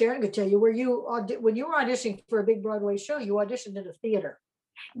 as Karen could tell you, where when you were auditioning for a big Broadway show, you auditioned in a theater.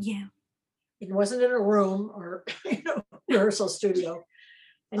 Yeah. It wasn't in a room or rehearsal studio.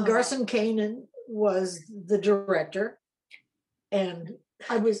 And Garson Kanin was the director. And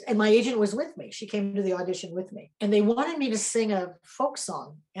my agent was with me. She came to the audition with me. And they wanted me to sing a folk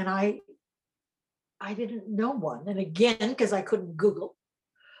song. And I didn't know one. And again, because I couldn't Google,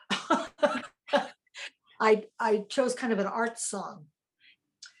 I chose kind of an art song,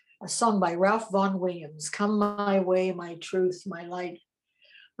 a song by Ralph Vaughan Williams, Come My Way, My Truth, My Light.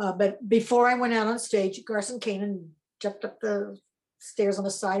 But before I went out on stage, Garson Kanin jumped up the stairs on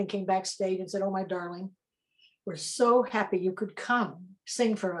the side and came backstage and said, "Oh, my darling, we're so happy you could come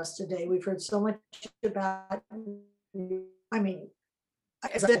sing for us today. We've heard so much about you." I mean,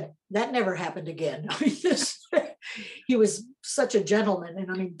 as I said, that never happened again. I mean, he was such a gentleman.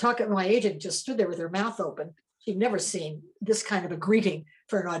 And I mean, my agent just stood there with her mouth open. She'd never seen this kind of a greeting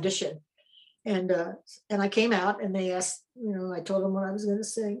for an audition. And I came out, and they asked, I told them what I was going to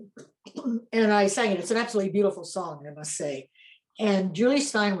sing. And I sang it. It's an absolutely beautiful song, I must say. And Julie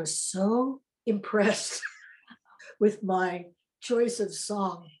Stein was so impressed with my choice of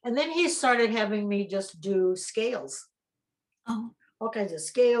song. And then he started having me just do scales. Oh. All kinds of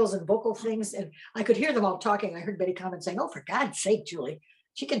scales and vocal things. And I could hear them all talking. I heard Betty Comyn saying, "Oh, for God's sake, Julie,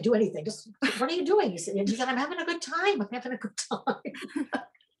 she can do anything. Just, what are you doing?" He said, "I'm having a good time. I'm having a good time."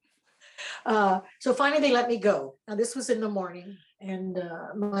 So finally they let me go. Now this was in the morning. And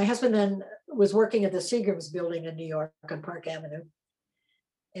my husband then was working at the Seagram's building in New York on Park Avenue.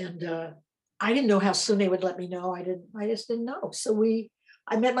 And I didn't know how soon they would let me know. I just didn't know. So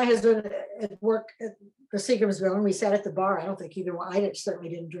I met my husband at work at the Seagram's building. We sat at the bar. I don't think either one, certainly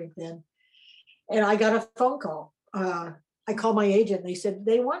didn't drink then. And I got a phone call. I called my agent, and they said,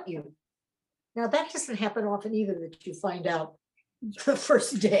 "They want you." Now that doesn't happen often either, that you find out the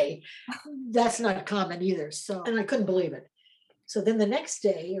first day. That's not common either. So, and I couldn't believe it. So then the next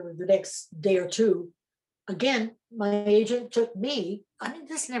day, or the next day or two, again, my agent took me. I mean,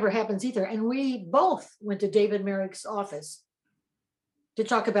 this never happens either. And we both went to David Merrick's office to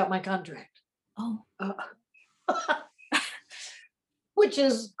talk about my contract, Oh, uh, which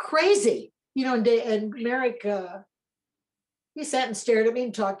is crazy. And Merrick, he sat and stared at me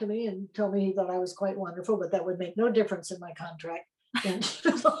and talked to me and told me he thought I was quite wonderful, but that would make no difference in my contract. And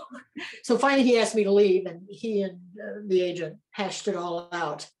so finally he asked me to leave, and he and the agent hashed it all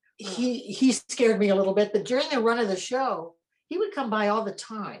out. He scared me a little bit, but during the run of the show, he would come by all the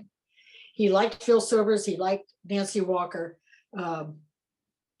time. He liked Phil Silvers, he liked Nancy Walker, and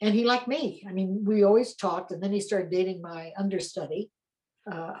he liked me. I mean, we always talked, and then he started dating my understudy.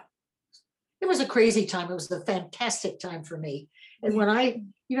 It was a crazy time. It was a fantastic time for me. And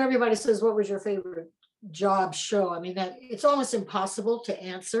when everybody says, what was your favorite job show? I mean, that it's almost impossible to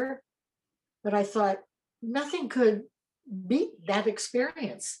answer, but I thought nothing could beat that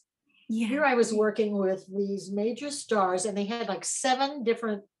experience. yeah. Here I was working with these major stars, and they had like 7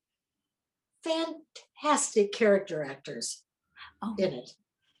 different fantastic character actors in it.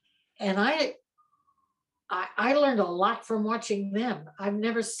 And I learned a lot from watching them. I've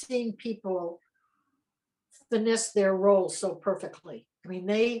never seen people finesse their roles so perfectly. I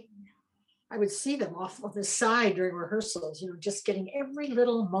mean, I would see them off on the side during rehearsals, just getting every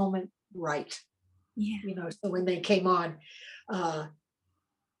little moment right. Yeah. So when they came on,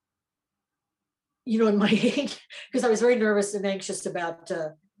 in my age, because I was very nervous and anxious about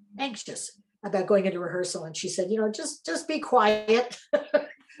going into rehearsal. And she said, just be quiet,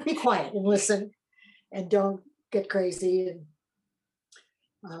 be quiet and listen, and don't get crazy.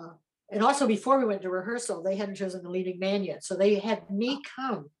 And also, before we went to rehearsal, they hadn't chosen the leading man yet. So they had me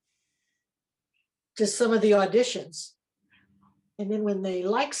come to some of the auditions. And then when they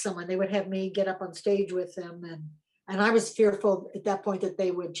liked someone, they would have me get up on stage with them. And I was fearful at that point that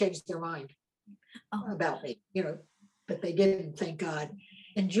they would change their mind about me, but they didn't, thank God.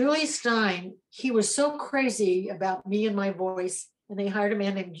 And Julie Stein, he was so crazy about me and my voice. And they hired a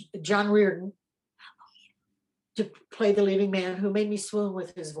man named John Reardon to play the leading man, who made me swoon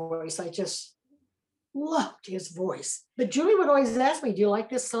with his voice. I just loved his voice. But Julie would always ask me, do you like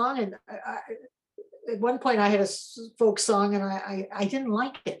this song? And at one point I had a folk song, and I didn't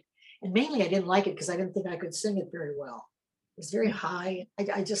like it. And mainly I didn't like it because I didn't think I could sing it very well. It was very high.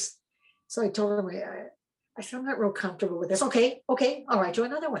 So I told him, I said, I'm not real comfortable with this. Okay, I'll write you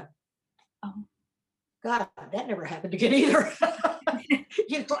another one. Oh. God, that never happened again either.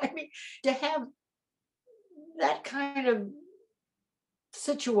 I mean, to have that kind of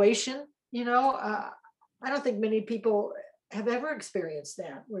situation, I don't think many people have ever experienced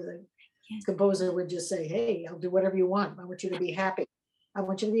that, where the composer would just say, hey, I'll do whatever you want. I want you to be happy. I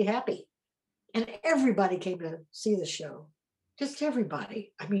want you to be happy. And everybody came to see the show, just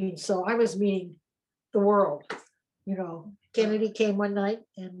everybody. I mean, so I was meeting the world. Kennedy came one night,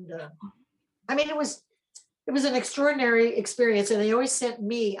 and I mean, it was an extraordinary experience. And they always sent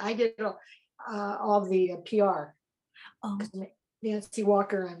me, I did all the PR. Nancy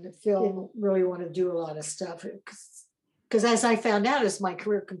Walker and Phil didn't really want to do a lot of stuff, because as I found out, as my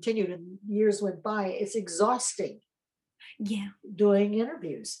career continued and years went by, it's exhausting. Yeah. Doing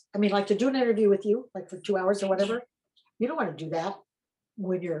interviews. I mean, like, to do an interview with you, like for 2 hours or whatever, you don't want to do that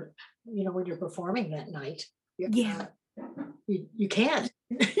when you're performing that night. Yeah. You can't.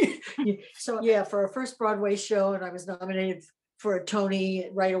 So yeah, for our first Broadway show, and I was nominated for a Tony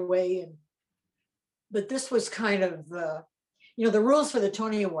right away. But this was kind of the rules for the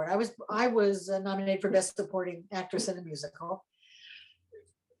Tony Award. I was nominated for Best Supporting Actress in a Musical,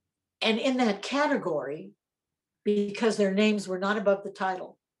 and in that category, because their names were not above the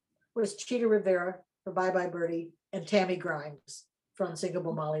title, was Cheetah Rivera for Bye Bye Birdie and Tammy Grimes for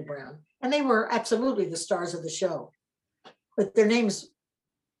Unsinkable Molly Brown, and they were absolutely the stars of the show, but their names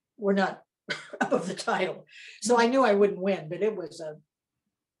were not above the title. So I knew I wouldn't win, but that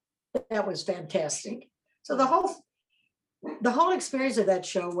was fantastic. So the whole experience of that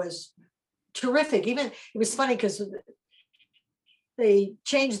show was terrific. Even it was funny because they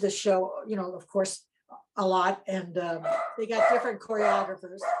changed the show, of course, a lot, and they got different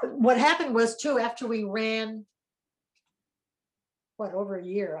choreographers. What happened was, too, after we ran over a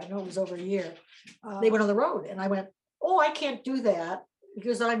year, I know it was over a year, they went on the road, and I went, oh, I can't do that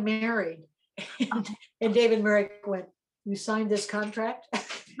because I'm married. And David Merrick went, you signed this contract?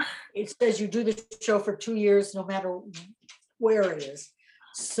 It says you do the show for 2 years, no matter where it is.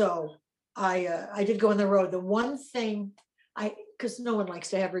 So I did go on the road. The one thing because no one likes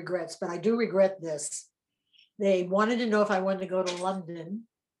to have regrets, but I do regret this. They wanted to know if I wanted to go to London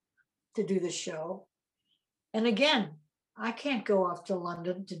to do the show. And again, I can't go off to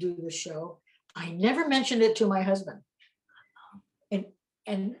London to do the show. I never mentioned it to my husband.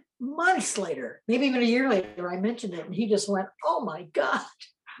 And months later, maybe even a year later, I mentioned it, and he just went, "Oh my God,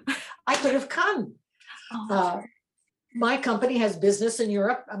 I could have come." Oh, My company has business in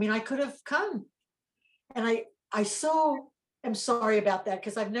Europe. I mean, I could have come. And I so am sorry about that,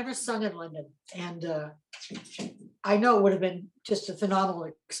 because I've never sung in London. And I know it would have been just a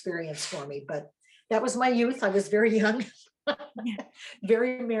phenomenal experience for me, but that was my youth. I was very young, yeah.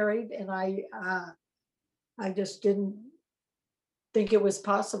 very married, and I just didn't think it was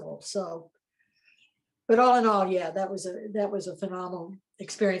possible. So, but all in all, yeah, that was a phenomenal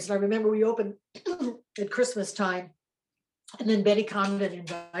experience. And I remember we opened at Christmas time, and then Betty Condon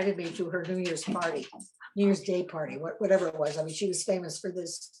invited me to her New Year's party, New Year's Day party, whatever it was. I mean, she was famous for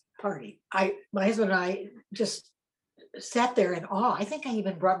this party. My husband and I just sat there in awe. I think I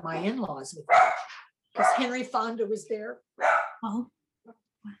even brought my in-laws with me, because Henry Fonda was there, Oh,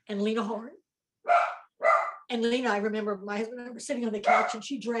 and Lena Horne. And Lena, I remember my husband and I were sitting on the couch, and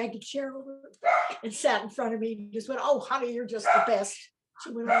she dragged a chair over and sat in front of me and just went, "Oh, honey, you're just the best."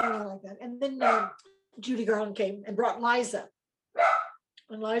 She went on like that. And then Judy Garland came and brought Liza.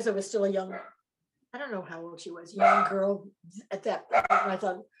 And Liza was still a young, I don't know how old she was, young girl at that point. And I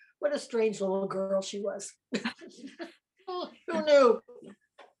thought, what a strange little girl she was. Who knew?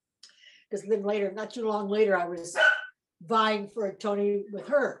 Because then later, not too long later, I was vying for a Tony with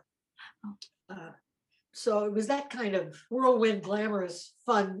her. So it was that kind of whirlwind, glamorous,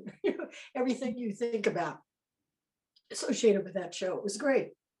 fun, everything you think about associated with that show. It was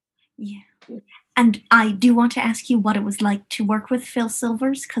great. yeah. And I do want to ask you what it was like to work with Phil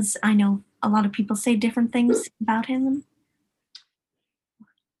Silvers, because I know a lot of people say different things about him.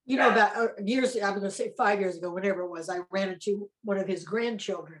 You know, about years, I'm going to say 5 years ago, whenever it was, I ran into one of his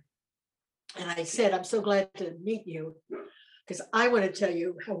grandchildren. And I said, "I'm so glad to meet you, because I want to tell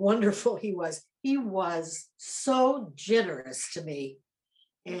you how wonderful he was." He was so generous to me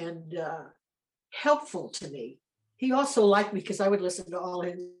and helpful to me. He also liked me because I would listen to all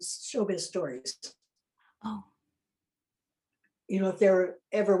his showbiz stories. Oh, You know, if there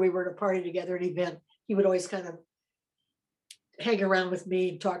ever we were at a party together, an event, he would always kind of hang around with me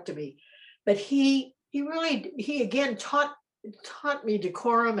and talk to me. But he again taught me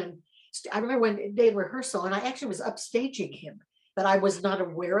decorum. And I remember one day in rehearsal, and I actually was upstaging him, but I was not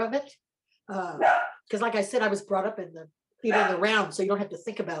aware of it. Because like I said, I was brought up in the theater in the round, so you don't have to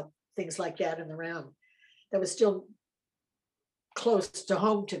think about things like that in the round. That was still close to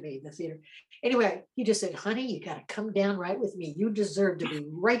home to me, the theater. Anyway, he just said, "Honey, you got to come down right with me. You deserve to be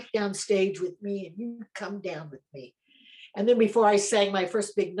right downstage with me, and you come down with me." And then before I sang my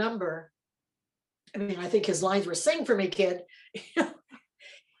first big number, I mean, I think his lines were, "Sing for me, kid."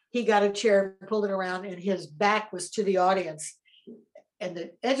 He got a chair, pulled it around, and his back was to the audience. And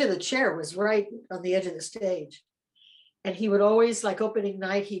the edge of the chair was right on the edge of the stage. And he would always, like opening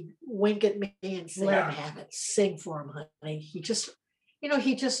night, he'd wink at me and say, "Let him have it. Sing for him, honey." He just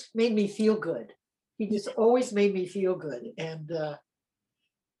made me feel good. He just always made me feel good. And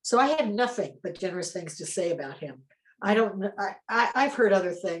so I had nothing but generous things to say about him. I don't know. I've heard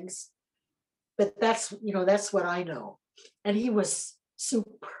other things, but that's what I know. And he was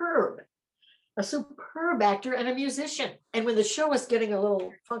superb, a superb actor and a musician. And when the show was getting a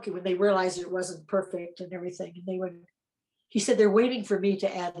little funky, when they realized it wasn't perfect and everything, and he said, "They're waiting for me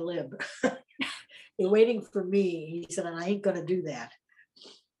to ad lib." They're waiting for me. He said, "And I ain't going to do that."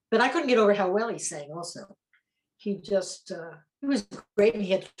 But I couldn't get over how well he sang also. He just, he was great. And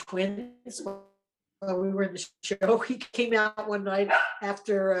he had twins while we were in the show. He came out one night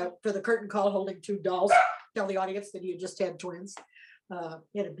after, for the curtain call, holding two dolls, tell the audience that he had just had twins.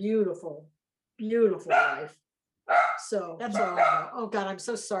 He had a beautiful, beautiful life. So that's all I know. Oh God, I'm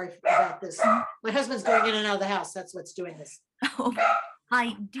so sorry about this. My husband's going in and out of the house. That's what's doing this. Oh,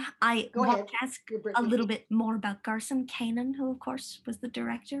 I Go want ahead. to ask You're a little bit more about Garson Kanin, who of course was the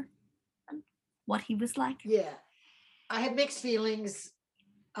director, and what he was like. Yeah, I had mixed feelings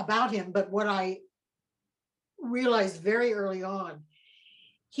about him, but what I realized very early on,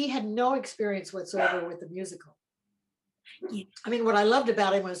 he had no experience whatsoever with the musical. Yeah. I mean, what I loved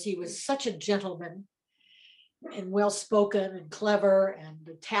about him was he was such a gentleman and well-spoken and clever and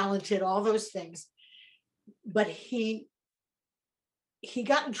talented, all those things. But he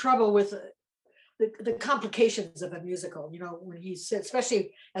got in trouble with the complications of a musical, when he said,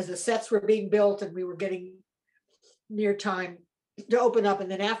 especially as the sets were being built and we were getting near time to open up. And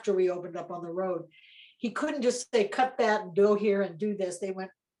then after we opened up on the road, he couldn't just say, "Cut that and go here and do this." They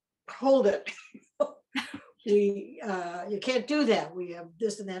went, "Hold it. You can't do that. We have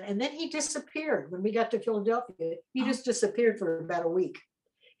this and that." And then he disappeared. When we got to Philadelphia, he just disappeared for about a week.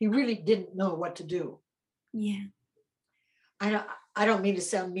 he really didn't know what to do. Yeah. I don't mean to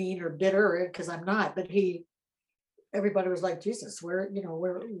sound mean or bitter because I'm not, but everybody was like, Jesus, where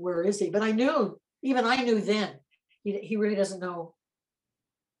is he? But I knew then he really doesn't know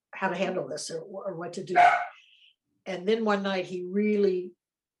how to handle this or what to do. And then one night he really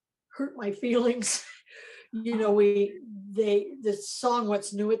hurt my feelings. The song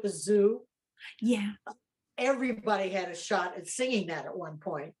 "What's New at the Zoo." Yeah. Everybody had a shot at singing that at one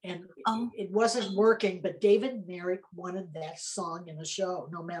point, and Oh. it wasn't working. But David Merrick wanted that song in the show,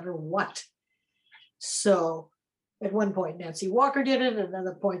 no matter what. So at one point, Nancy Walker did it, and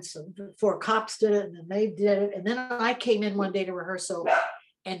other points, 4 Cops did it, and then they did it. And then I came in one day to rehearsal,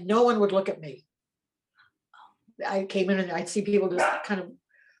 and no one would look at me. I came in and I'd see people just kind of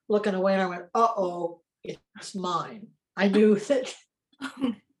looking away, and I went, "Uh-oh, it's mine." I knew that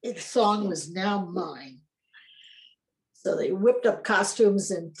the song was now mine. So they whipped up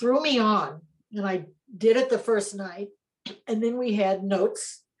costumes and threw me on, and I did it the first night. And then we had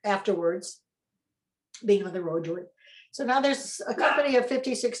notes afterwards, being on the road to it. So now there's a company of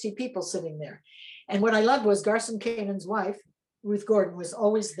 50, 60 people sitting there. And what I loved was Garson Kanan's wife, Ruth Gordon, was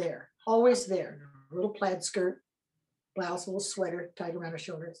always there. A little plaid skirt, blouse, a little sweater tied around her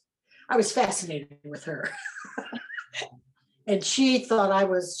shoulders. I was fascinated with her. And she thought I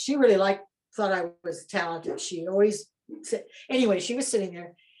was talented. She always said, anyway, she was sitting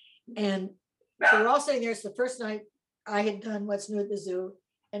there, and so we're all sitting there. It's the first night I had done What's New at the Zoo.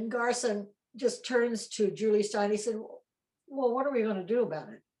 And Garson just turns to Julie Stein. He said, "Well, what are we going to do about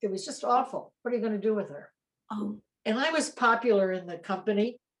it? It was just awful. What are you going to do with her?" Oh. And I was popular in the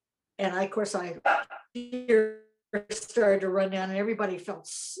company. And of course, I started to run down, and everybody felt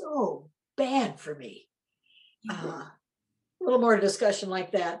so bad for me. A little more discussion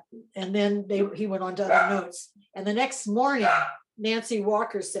like that. And then he went on to other notes. And the next morning, Nancy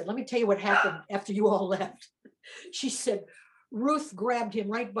Walker said, "Let me tell you what happened after you all left." She said, "Ruth grabbed him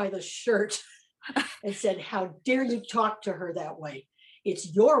right by the shirt and said, 'How dare you talk to her that way?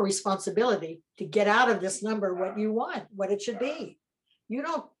 It's your responsibility to get out of this number what you want, what it should be. You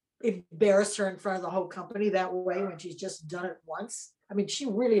don't embarrass her in front of the whole company that way when she's just done it once.'" I mean, she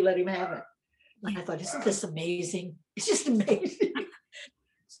really let him have it. And I thought, isn't this amazing? It's just amazing.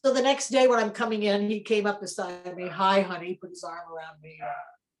 So the next day when I'm coming in, he came up beside me. "Hi, honey," put his arm around me,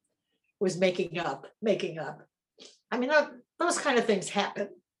 was making up. I mean, those kind of things happen.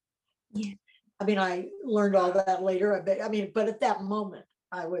 Yeah. I mean, I learned all that later. But at that moment,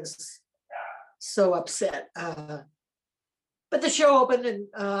 I was so upset. But the show opened, and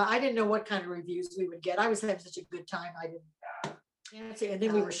I didn't know what kind of reviews we would get. I was having such a good time. I didn't. And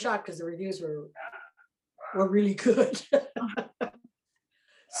then we were shocked because the reviews were really good.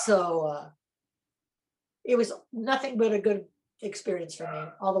 So it was nothing but a good experience for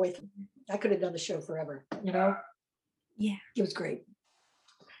me all the way through. I could have done the show forever, Yeah. It was great.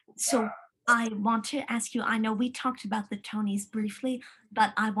 So I want to ask you, I know we talked about the Tonys briefly,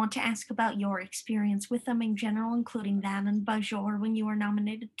 but I want to ask about your experience with them in general, including that and Bajor when you were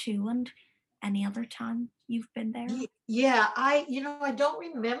nominated too, and any other time you've been there. Yeah, I don't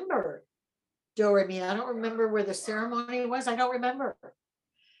remember Do Re Mi. I don't remember where the ceremony was. I don't remember.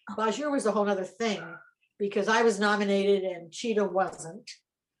 Bajor was a whole other thing because I was nominated and Cheetah wasn't.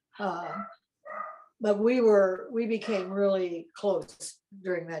 But we became really close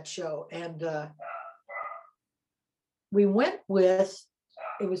during that show. And we went with,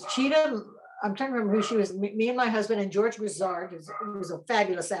 it was Cheetah. I'm trying to remember who she was. Me and my husband and George Grizzard, who was a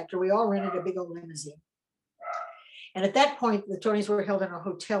fabulous actor. We all rented a big old limousine. And at that point, the Tonys were held in a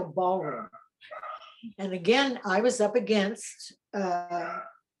hotel ballroom. And again, I was up against, I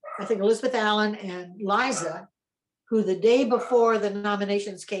think, Elizabeth Allen and Liza, who the day before the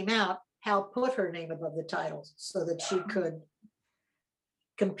nominations came out, Hal put her name above the titles so that she could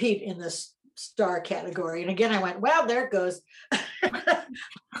compete in this star category. And again, I went, well, there it goes.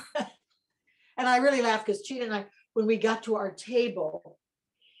 And I really laughed because Cheetah and I, when we got to our table,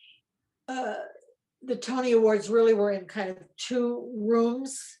 the Tony Awards really were in kind of 2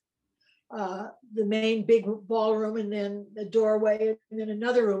 rooms. The main big ballroom, and then the doorway, and then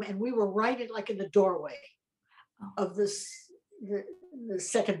another room. And we were right in the doorway of the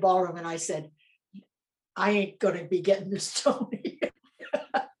second ballroom. And I said, I ain't going to be getting this Tony.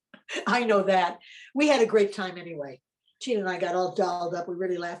 I know that. We had a great time anyway. Cheetah and I got all dolled up. We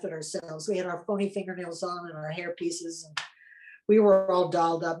really laughed at ourselves. We had our phony fingernails on and our hair pieces, and we were all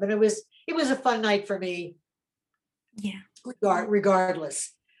dolled up. And it was a fun night for me. Yeah.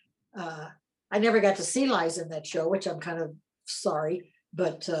 Regardless. I never got to see Liza in that show, which I'm kind of sorry,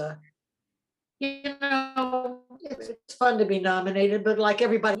 but It's fun to be nominated, but like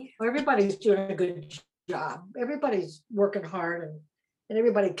everybody's doing a good job. Everybody's working hard and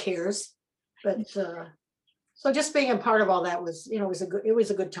everybody cares. But so just being a part of all that was, it was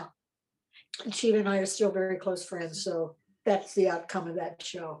a good time. And Sheila and I are still very close friends, so that's the outcome of that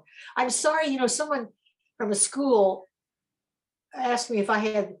show. I'm sorry, someone from a school asked me if I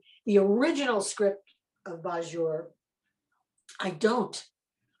had the original script of Bajor. I don't.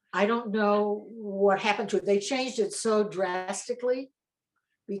 I don't know what happened to it. They changed it so drastically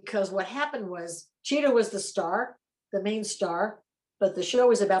because what happened was Cheetah was the star, the main star, but the show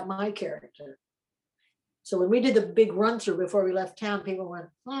was about my character. So when we did the big run through before we left town, people went,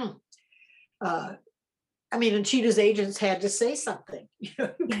 and Cheetah's agents had to say something. You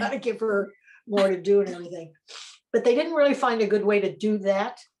got to give her more to do and everything. But they didn't really find a good way to do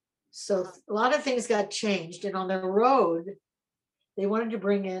that. So a lot of things got changed. And on the road, they wanted to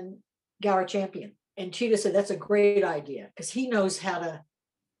bring in Gower Champion. And Cheetah said, that's a great idea because he knows how to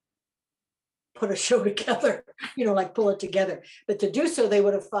put a show together, like pull it together. But to do so, they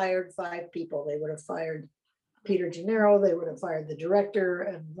would have fired 5 people. They would have fired Peter Gennaro, they would have fired the director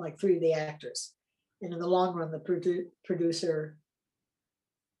and like 3 of the actors. And in the long run, the producer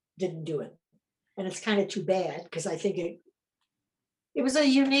didn't do it. And it's kind of too bad because I think it was a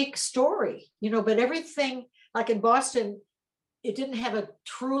unique story, but everything, like in Boston, it didn't have a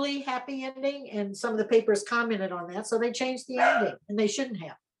truly happy ending. And some of the papers commented on that. So they changed the ending and they shouldn't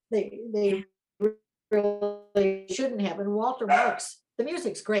have. They really shouldn't have. And Walter Marks, the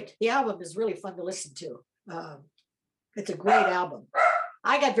music's great. The album is really fun to listen to. It's a great album.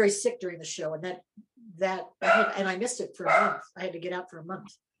 I got very sick during the show and and I missed it for a month. I had to get out for a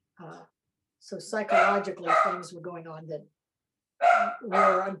month. So psychologically things were going on that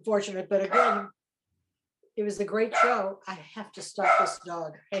were unfortunate, but again, it was a great show. I have to stop this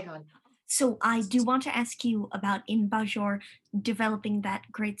dog. Hang on. So I do want to ask you about in Bajor developing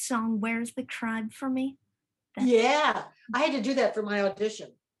that great song, Where's the Tribe for Me? Yeah, I had to do that for my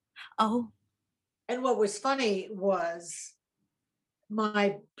audition. Oh. And what was funny was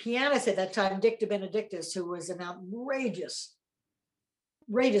my pianist at that time, Dick DeBenedictis, who was an outrageously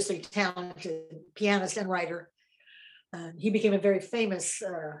talented pianist and writer. He became a very famous,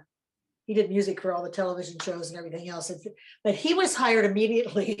 he did music for all the television shows and everything else. But he was hired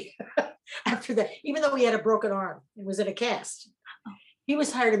immediately after that, even though he had a broken arm and was in a cast. He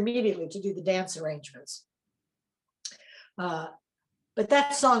was hired immediately to do the dance arrangements. But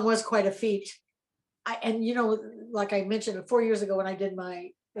that song was quite a feat. Like I mentioned 4 years ago when I did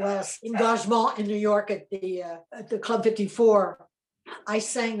my last engagement in New York at the Club 54, I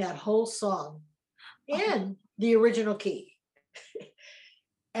sang that whole song in the original key.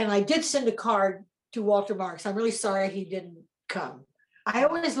 And I did send a card to Walter Marks. I'm really sorry he didn't come. I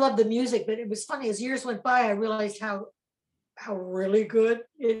always loved the music, but it was funny. As years went by, I realized how really good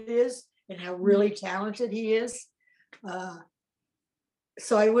it is and how really talented he is.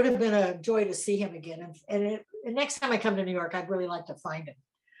 So it would have been a joy to see him again. And next time I come to New York, I'd really like to find him.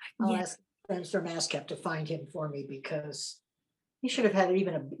 I'll ask friends from ASCAP to find him for me because he should have had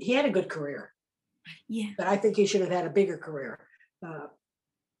he had a good career. Yeah. But I think he should have had a bigger career.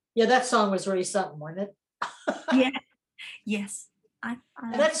 That song was really something, wasn't it? Yeah. Yes. And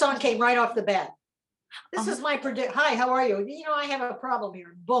that song came right off the bat. This is my Hi, how are you? I have a problem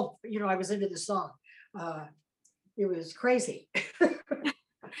here. Boom. I was into the song. It was crazy.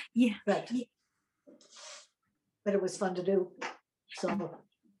 Yeah. But it was fun to do. So.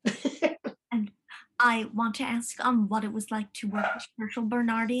 And I want to ask what it was like to work with Herschel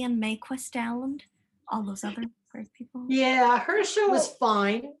Bernardi and Mae Questel and all those other great people. Yeah, Herschel was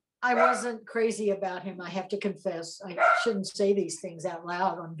fine. I wasn't crazy about him, I have to confess. I shouldn't say these things out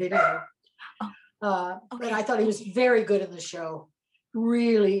loud on video. But I thought he was very good in the show.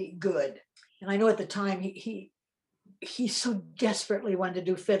 Really good. And I know at the time he so desperately wanted to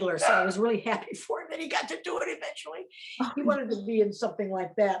do Fiddler, so I was really happy for him that he got to do it eventually. He wanted to be in something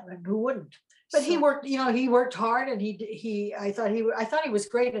like that, and who wouldn't? But he worked, he worked hard, and I thought he was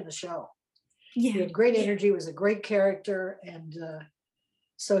great in the show. Yeah, he had great energy, was a great character, and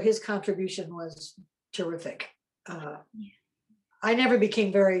so his contribution was terrific. I never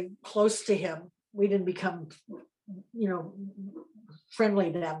became very close to him. We didn't become,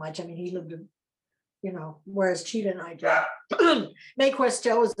 friendly that much. I mean, he lived in, whereas Cheetah and I did. Mae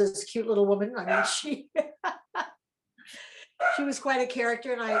Questel was this cute little woman. I mean, she was quite a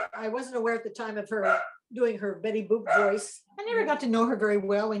character, and I wasn't aware at the time of her doing her Betty Boop voice. I never got to know her very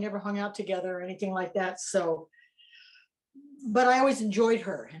well. We never hung out together or anything like that. So, but I always enjoyed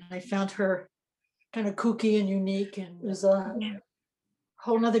her, and I found her kind of kooky and unique, and it was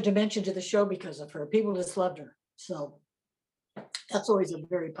whole nother dimension to the show because of her. People just loved her. So that's always a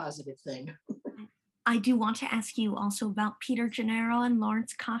very positive thing. I do want to ask you also about Peter Gennaro and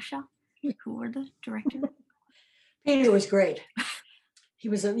Lawrence Kasha, who were the directors. Peter was great. He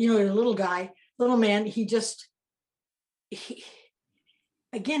was a little guy, little man. He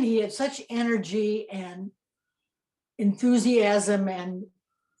had such energy and enthusiasm, and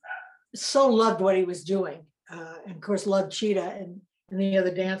so loved what he was doing. And of course, loved Cheetah and the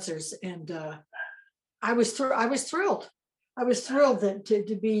other dancers. And I was thrilled. I was thrilled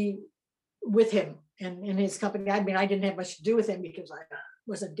to be with him and in his company. I mean, I didn't have much to do with him because I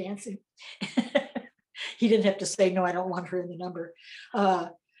wasn't dancing. He didn't have to say, no, I don't want her in the number.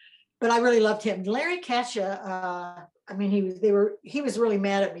 But I really loved him. Larry Kasha, I mean, he was really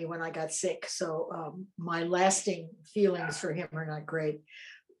mad at me when I got sick. So my lasting feelings for him are not great.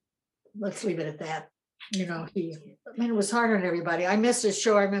 Let's leave it at that. It was hard on everybody. I missed his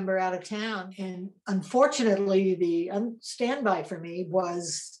show. I remember out of town, and unfortunately, the standby for me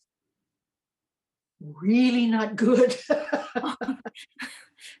was really not good.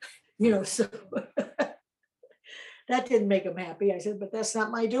 So that didn't make him happy. I said, but that's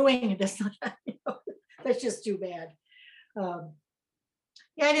not my doing. That's not, that's just too bad. I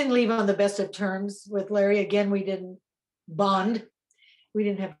didn't leave on the best of terms with Larry. Again, we didn't bond. We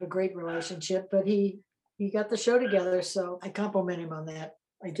didn't have a great relationship, but he got the show together. So I compliment him on that.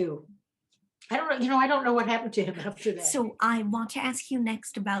 I do. I don't know what happened to him after that. So I want to ask you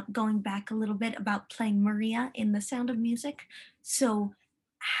next about going back a little bit about playing Maria in The Sound of Music. So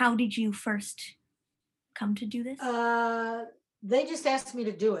how did you first come to do this? They just asked me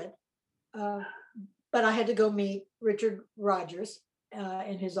to do it. But I had to go meet Richard Rogers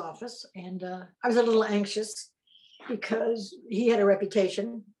in his office. And I was a little anxious because he had a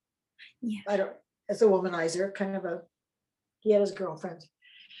reputation. Yeah. As a womanizer, he had his girlfriends.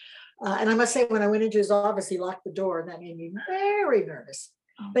 And I must say, when I went into his office, he locked the door, and that made me very nervous.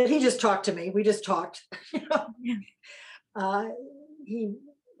 Oh. But he just talked to me. We just talked. Yeah. He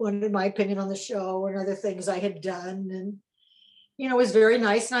wanted my opinion on the show and other things I had done. And, it was very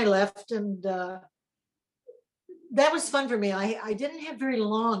nice. And I left. And that was fun for me. I didn't have very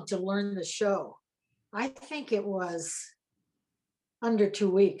long to learn the show. I think it was under 2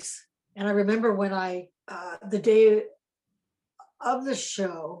 weeks. And I remember when the day of the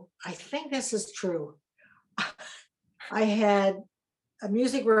show, I think this is true. I had a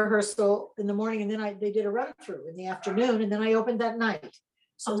music rehearsal in the morning, and then they did a run through in the afternoon, and then I opened that night.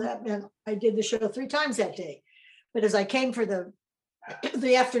 So that meant I did the show 3 times that day. But as I came for the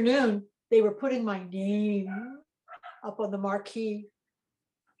afternoon, they were putting my name up on the marquee,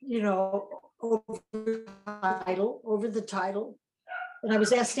 over the title. And I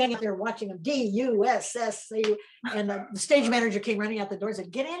was standing there watching them, DUSS. And the stage manager came running out the door and said,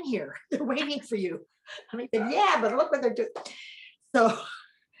 "Get in here. They're waiting for you." And I said, "Yeah, but look what they're doing." So,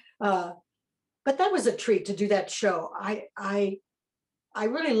 but that was a treat to do that show. I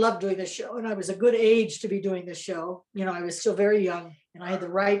really loved doing this show, and I was a good age to be doing this show. I was still very young, and I had the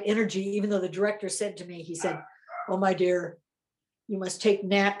right energy, even though the director said to me, he said, "Oh, my dear, you must take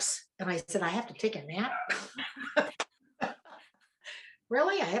naps." And I said, "I have to take a nap?"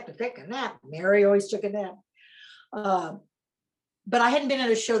 Really? I have to take a nap? Mary always took a nap. But I hadn't been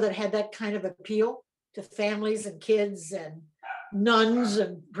in a show that had that kind of appeal to families and kids and nuns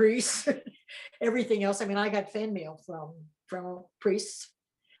and priests, everything else. I mean, I got fan mail from priests,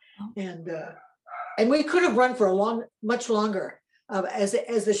 and we could have run for much longer. As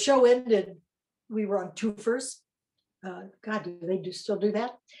the show ended, we were on twofers. God, do they still do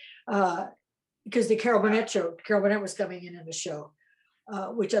that? Because the Carol Burnett was coming in the show.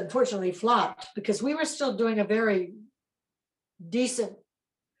 Which unfortunately flopped because we were still doing a very decent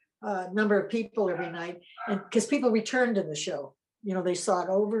number of people every night, and because people returned to the show, they saw it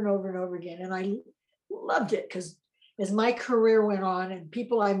over and over and over again, and I loved it because as my career went on and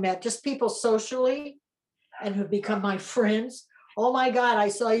people I met, just people socially and who've become my friends. "Oh my God, I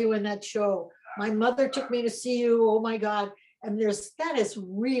saw you in that show. My mother took me to see you. Oh my God." And that is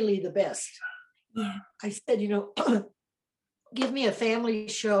really the best. Yeah. I said, give me a family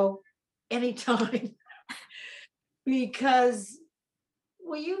show anytime because,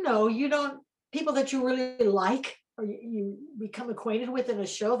 people that you really like or you become acquainted with in a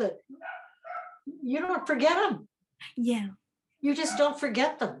show, that you don't forget them. Yeah. You just don't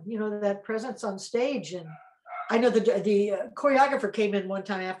forget them, that presence on stage. And I know the choreographer came in one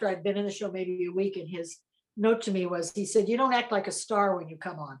time after I'd been in the show maybe a week, and his note to me was, he said, "You don't act like a star when you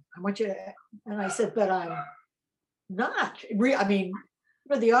come on. I want you to," and I said, "But I'm not." I mean,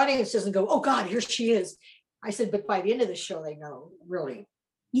 the audience doesn't go, "Oh God, here she is." I said, "But by the end of the show, they know really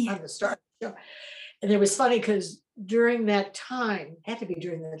Yeah. I'm the star of the show. And it was funny because during that time, had to be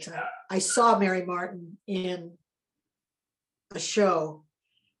during that time, I saw Mary Martin in a show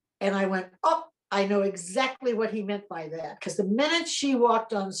and I went, oh, I know exactly what he meant by that. Because the minute she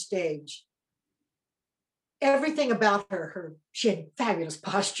walked on stage, everything about her, she had fabulous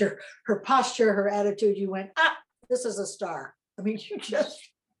posture, her attitude, you went, this is a star. I mean,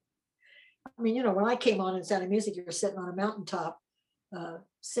 when I came on in Sound of Music, you were sitting on a mountaintop,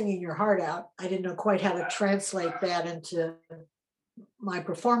 singing your heart out. I didn't know quite how to translate that into my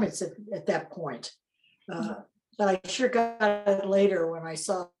performance at that point. But I sure got it later when I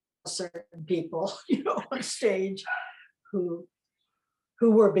saw certain people, on stage who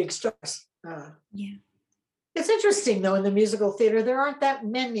were big stars. Yeah. It's interesting though, in the musical theater, there aren't that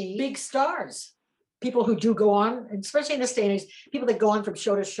many big stars. People who do go on, especially in this day and age, people that go on from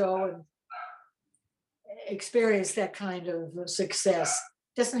show to show and experience that kind of success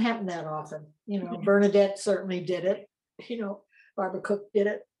doesn't happen that often. Bernadette certainly did it. Barbara Cook did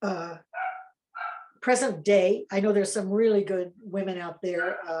it. Present day, I know there's some really good women out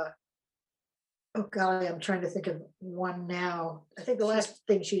there. Oh golly, I'm trying to think of one now. I think the last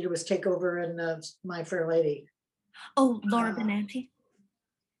thing she did was take over in My Fair Lady. Oh, Laura Benanti.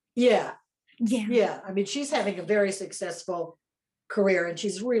 Yeah. Yeah. Yeah. I mean, she's having a very successful career and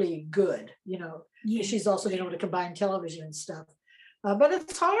she's really good, she's also been able to combine television and stuff. But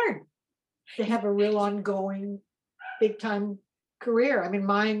it's hard to have a real ongoing big time career. I mean,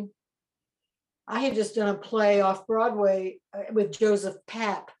 I had just done a play off Broadway with Joseph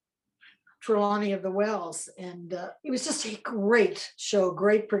Papp, Trelawney of the Wells, and it was just a great show,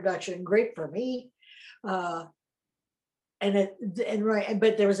 great production, great for me. But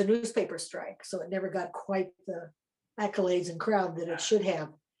there was a newspaper strike, so it never got quite the accolades and crowd that it should have.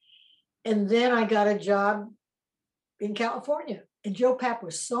 And then I got a job in California, and Joe Papp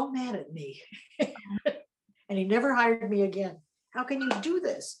was so mad at me, and he never hired me again. How can you do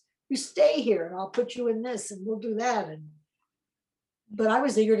this? You stay here, and I'll put you in this, and we'll do that. But I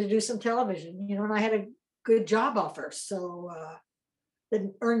was eager to do some television, and I had a good job offer, so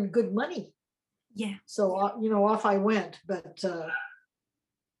then earned good money. Yeah. So off I went, but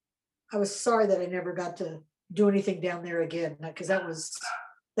I was sorry that I never got to do anything down there again, because that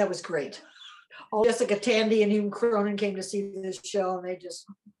was great. Jessica Tandy and Hume Cronin came to see this show, and they just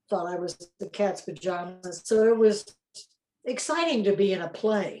thought I was the cat's pajamas. So it was exciting to be in a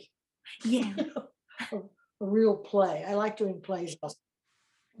play. Yeah. A real play. I like doing plays.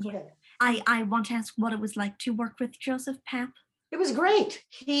 Yeah. I want to ask what it was like to work with Joseph Papp. It was great.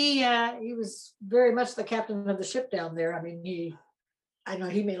 He was very much the captain of the ship down there. I mean, I know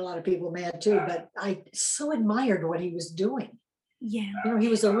he made a lot of people mad too, but I so admired what he was doing. Yeah. He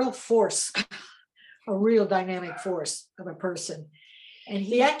was a real force, a real dynamic force of a person. And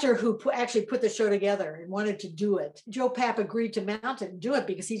the actor who actually put the show together and wanted to do it, Joe Papp agreed to mount it and do it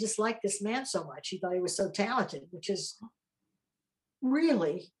because he just liked this man so much. He thought he was so talented, which is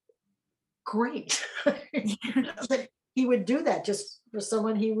really great. That he would do that just for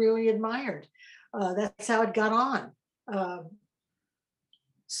someone he really admired. That's how it got on.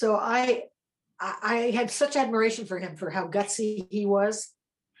 So I had such admiration for him, for how gutsy he was.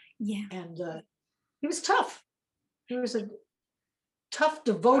 Yeah. And he was tough. He was a tough,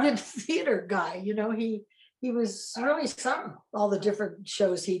 devoted theater guy. He was really something. All the different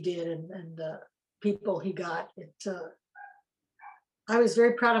shows he did and people he got. I was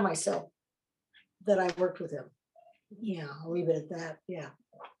very proud of myself that I worked with him. Yeah, I'll leave it at that. Yeah.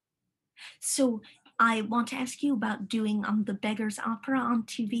 So I want to ask you about doing the Beggar's Opera on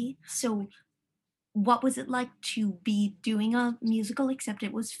TV. So what was it like to be doing a musical, except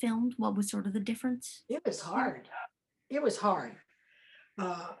it was filmed? What was sort of the difference? It was hard. It was hard.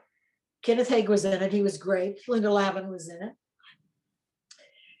 Kenneth Haig was in it. He was great. Linda Lavin was in it.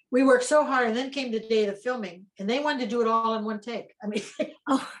 We worked so hard, and then came the day of filming, and they wanted to do it all in one take. I mean,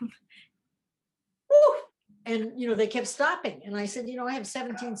 whew, and they kept stopping. And I said, I have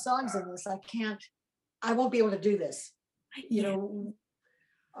 17 songs in this. I won't be able to do this. And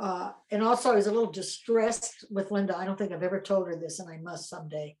also I was a little distressed with Linda. I don't think I've ever told her this, and I must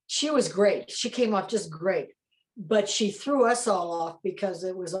someday. She was great. She came off just great, but she threw us all off because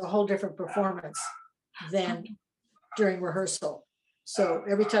it was a whole different performance than during rehearsal. So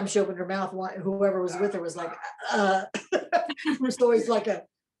every time she opened her mouth, whoever was with her was like, it was always like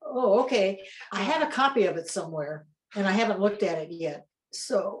oh, okay. I have a copy of it somewhere, and I haven't looked at it yet.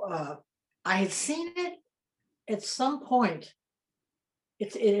 So I had seen it at some point.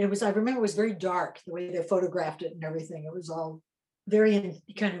 It was, I remember it was very dark, the way they photographed it and everything. It was all very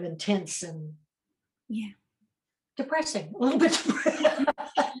kind of intense and depressing, a little bit depressing.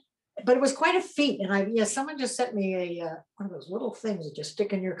 but it was quite a feat. And someone just sent me one of those little things that you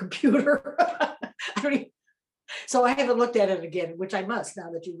stick in your computer. I don't even, so I haven't looked at it again, which I must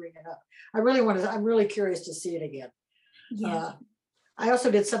now that you bring it up. I'm really curious to see it again. Yeah. I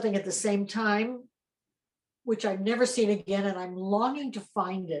also did something at the same time, which I've never seen again, and I'm longing to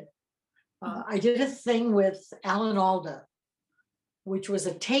find it. I did a thing with Alan Alda, which was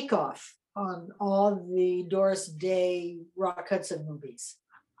a takeoff on all the Doris Day, Rock Hudson movies.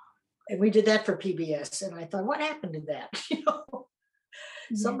 And we did that for PBS. And I thought, what happened to that?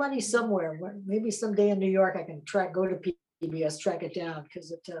 Somebody somewhere, maybe someday in New York, I can go to PBS, track it down,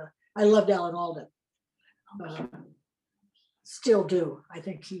 because I loved Alan Alda. Still do. I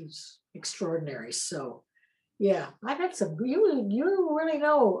think he's extraordinary. So yeah, I've had you really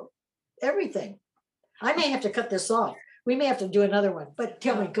know everything. I may have to cut this off. We may have to do another one, but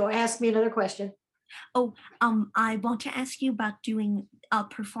tell me, go ask me another question. Oh, I want to ask you about doing a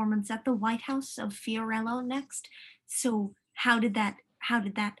performance at the White House of Fiorello next. So how did that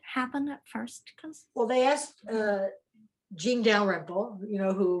happen at first? Well, they asked Jean Dalrymple,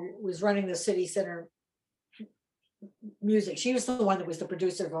 who was running the City Center music. She was the one that was the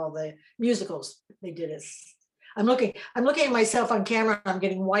producer of all the musicals they did. I'm looking at myself on camera. I'm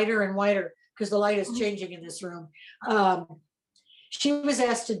getting whiter and whiter because the light is changing in this room. She was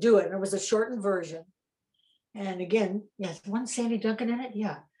asked to do it, and it was a shortened version. And again, yes, wasn't Sandy Duncan in it?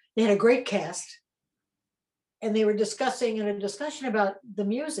 Yeah, they had a great cast, and they were discussing in a discussion about the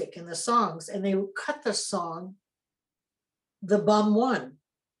music and the songs, and they cut the song "The Bum One,"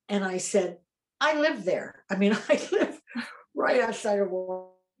 and I said, I live there. I mean, I live right outside of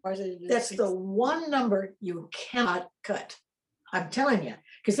Washington. That's the one number you cannot cut. I'm telling you,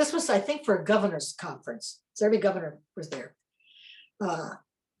 because this was, I think, for a governor's conference. So every governor was there.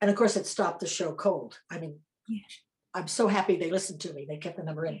 And of course, it stopped the show cold. I mean, I'm so happy they listened to me. They kept the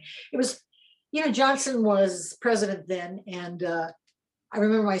number in. It was, Johnson was president then. And I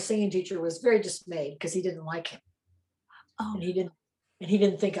remember my singing teacher was very dismayed because he didn't like him. Oh. And he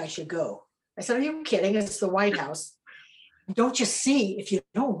didn't think I should go. I said, are you kidding? It's the White House. Don't you see, if you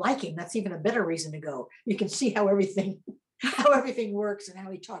don't like him, that's even a better reason to go. You can see how everything works and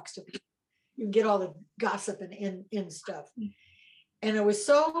how he talks to people. You can get all the gossip and in stuff. And it was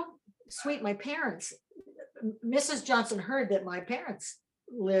so sweet. My parents, Mrs. Johnson heard that my parents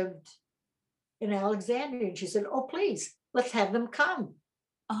lived in Alexandria, and she said, oh, please, let's have them come.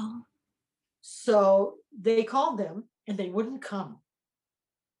 Oh. So they called them and they wouldn't come.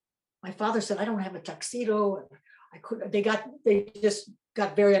 My father said, I don't have a tuxedo. And I couldn't, they just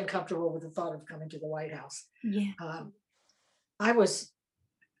got very uncomfortable with the thought of coming to the White House. Yeah. I was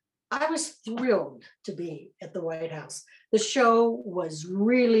thrilled to be at the White House. The show was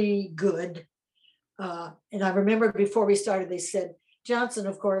really good. And I remember before we started, they said, Johnson,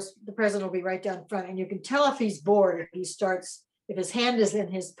 of course, the president will be right down front. And you can tell if he's bored if his hand is in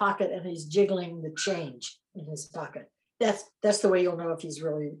his pocket and he's jiggling the change in his pocket. That's the way you'll know if he's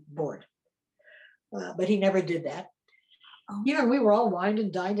really bored. But he never did that. Oh. We were all wined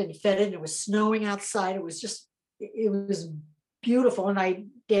and dined and fed, and it was snowing outside. It was beautiful. And I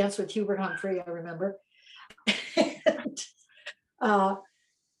danced with Hubert Humphrey, I remember. And,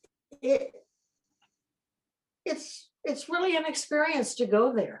 it's really an experience to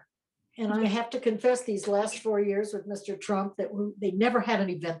go there. And I have to confess, these last 4 years with Mr. Trump, that they never had an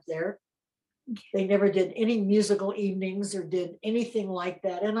event there. They never did any musical evenings or did anything like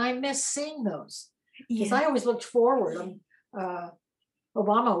that. And I miss seeing those because I always looked forward.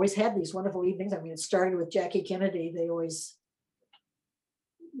 Obama always had these wonderful evenings. I mean, it started with Jackie Kennedy. They always,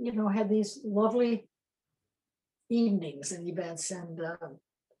 had these lovely evenings and events. And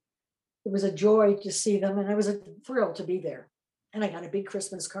it was a joy to see them. And it was a thrill to be there. And I got a big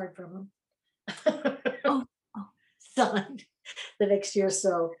Christmas card from them. Signed the next year.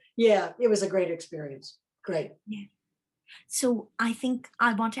 So yeah, it was a great experience. Great. Yeah. So I think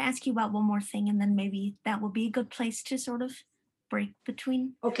I want to ask you about one more thing, and then maybe that will be a good place to sort of break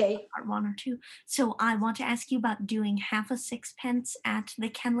between part one or two. So I want to ask you about doing half a sixpence at the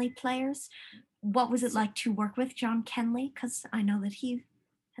Kenley Players. What was it like to work with John Kenley? Because I know that he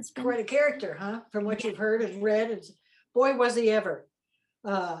has been quite a character, huh? From what you've heard and read. Boy, was he ever.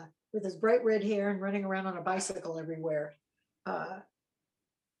 With his bright red hair and running around on a bicycle everywhere.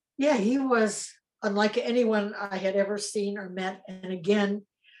 He was unlike anyone I had ever seen or met. And again,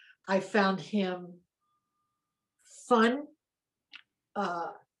 I found him fun.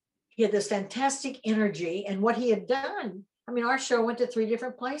 He had this fantastic energy, and what he had done. I mean, our show went to 3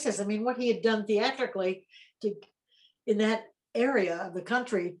 different places. I mean, what he had done theatrically in that area of the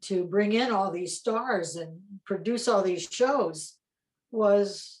country to bring in all these stars and produce all these shows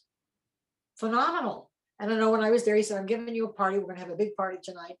was phenomenal. And I know when I was there, he said, I'm giving you a party. We're going to have a big party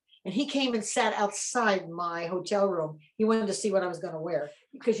tonight. And he came and sat outside my hotel room. He wanted to see what I was going to wear,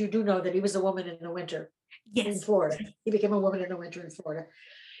 because you do know that he was a woman in the winter in Florida. He became a woman in the winter in Florida.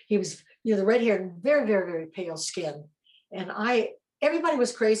 He was, the red hair and very, very, very pale skin. And everybody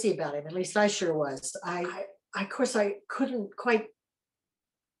was crazy about him. At least I sure was. Of course, I couldn't quite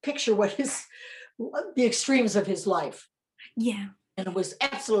picture the extremes of his life. Yeah. And I was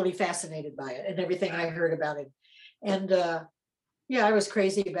absolutely fascinated by it and everything I heard about him. And I was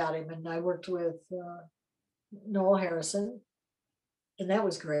crazy about him. And I worked with Noel Harrison, and that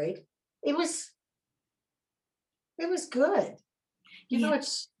was great. It was good.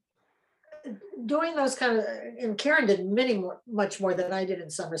 It's doing those kind of, and Karen did much more than I did in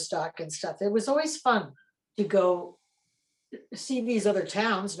summer stock and stuff. It was always fun to go see these other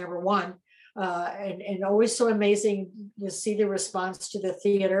towns, number one, and always so amazing to see the response to the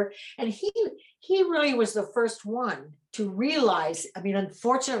theater. And he really was the first one to realize,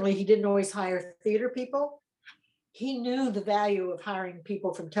 unfortunately, he didn't always hire theater people. He knew the value of hiring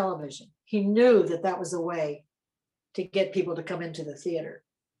people from television. He knew that was a way to get people to come into the theater.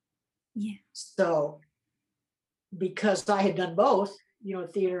 Yeah. So because I had done both,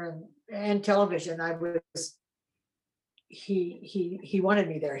 theater and television, he wanted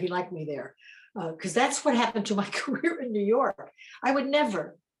me there. He liked me there. Because that's what happened to my career in New York. I would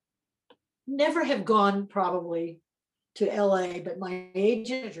never have gone probably to LA, but my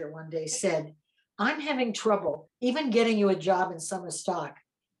agent one day said, I'm having trouble even getting you a job in summer stock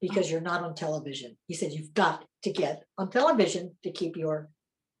because you're not on television. He said, you've got to get on television to keep your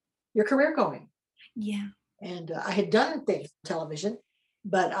career going. Yeah. And I had done things on television,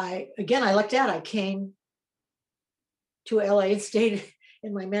 but I lucked out. I came to LA and stayed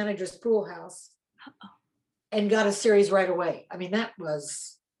in my manager's pool house and got a series right away. That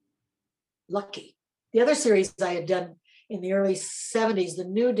was lucky. The other series I had done in the early 70s, the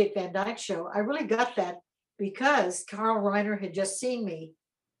new Dick Van Dyke Show, I really got that because Carl Reiner had just seen me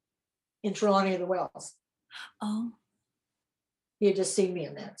in Trelawney of the Wells. Oh. He had just seen me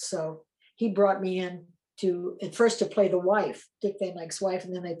in that. So he brought me in at first to play the wife, Dick Van Dyke's wife,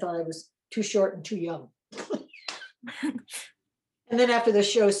 and then they thought I was too short and too young. And then after the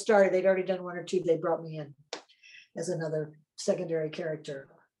show started, they'd already done one or two, they brought me in as another secondary character.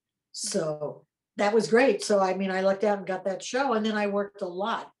 So that was great. So, I lucked out and got that show. And then I worked a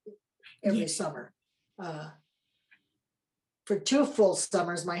lot every summer. For 2 full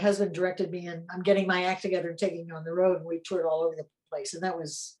summers, my husband directed me, and I'm getting my act together and taking me on the road. And we toured all over the place. And that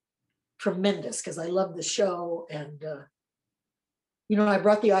was tremendous because I loved the show. And, I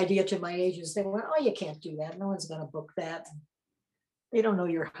brought the idea to my agents. They went, oh, you can't do that. No one's going to book that. They don't know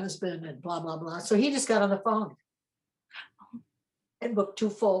your husband and blah, blah, blah. So he just got on the phone and booked 2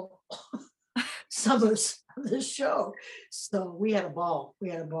 full summers of the show. So we had a ball.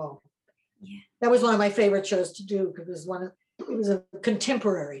 Yeah. That was one of my favorite shows to do because it was a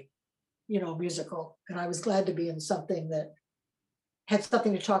contemporary, musical. And I was glad to be in something that had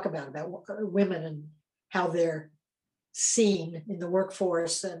something to talk about women and how they're seen in the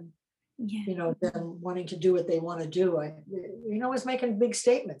workforce and, them wanting to do what they want to do. I was making big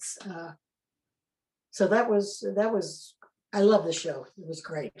statements. So that was, I love the show. It was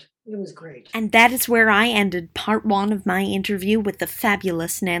great. And that is where I ended part 1 of my interview with the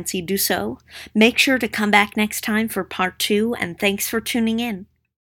fabulous Nancy Dussault. Make sure to come back next time for part 2, and thanks for tuning in.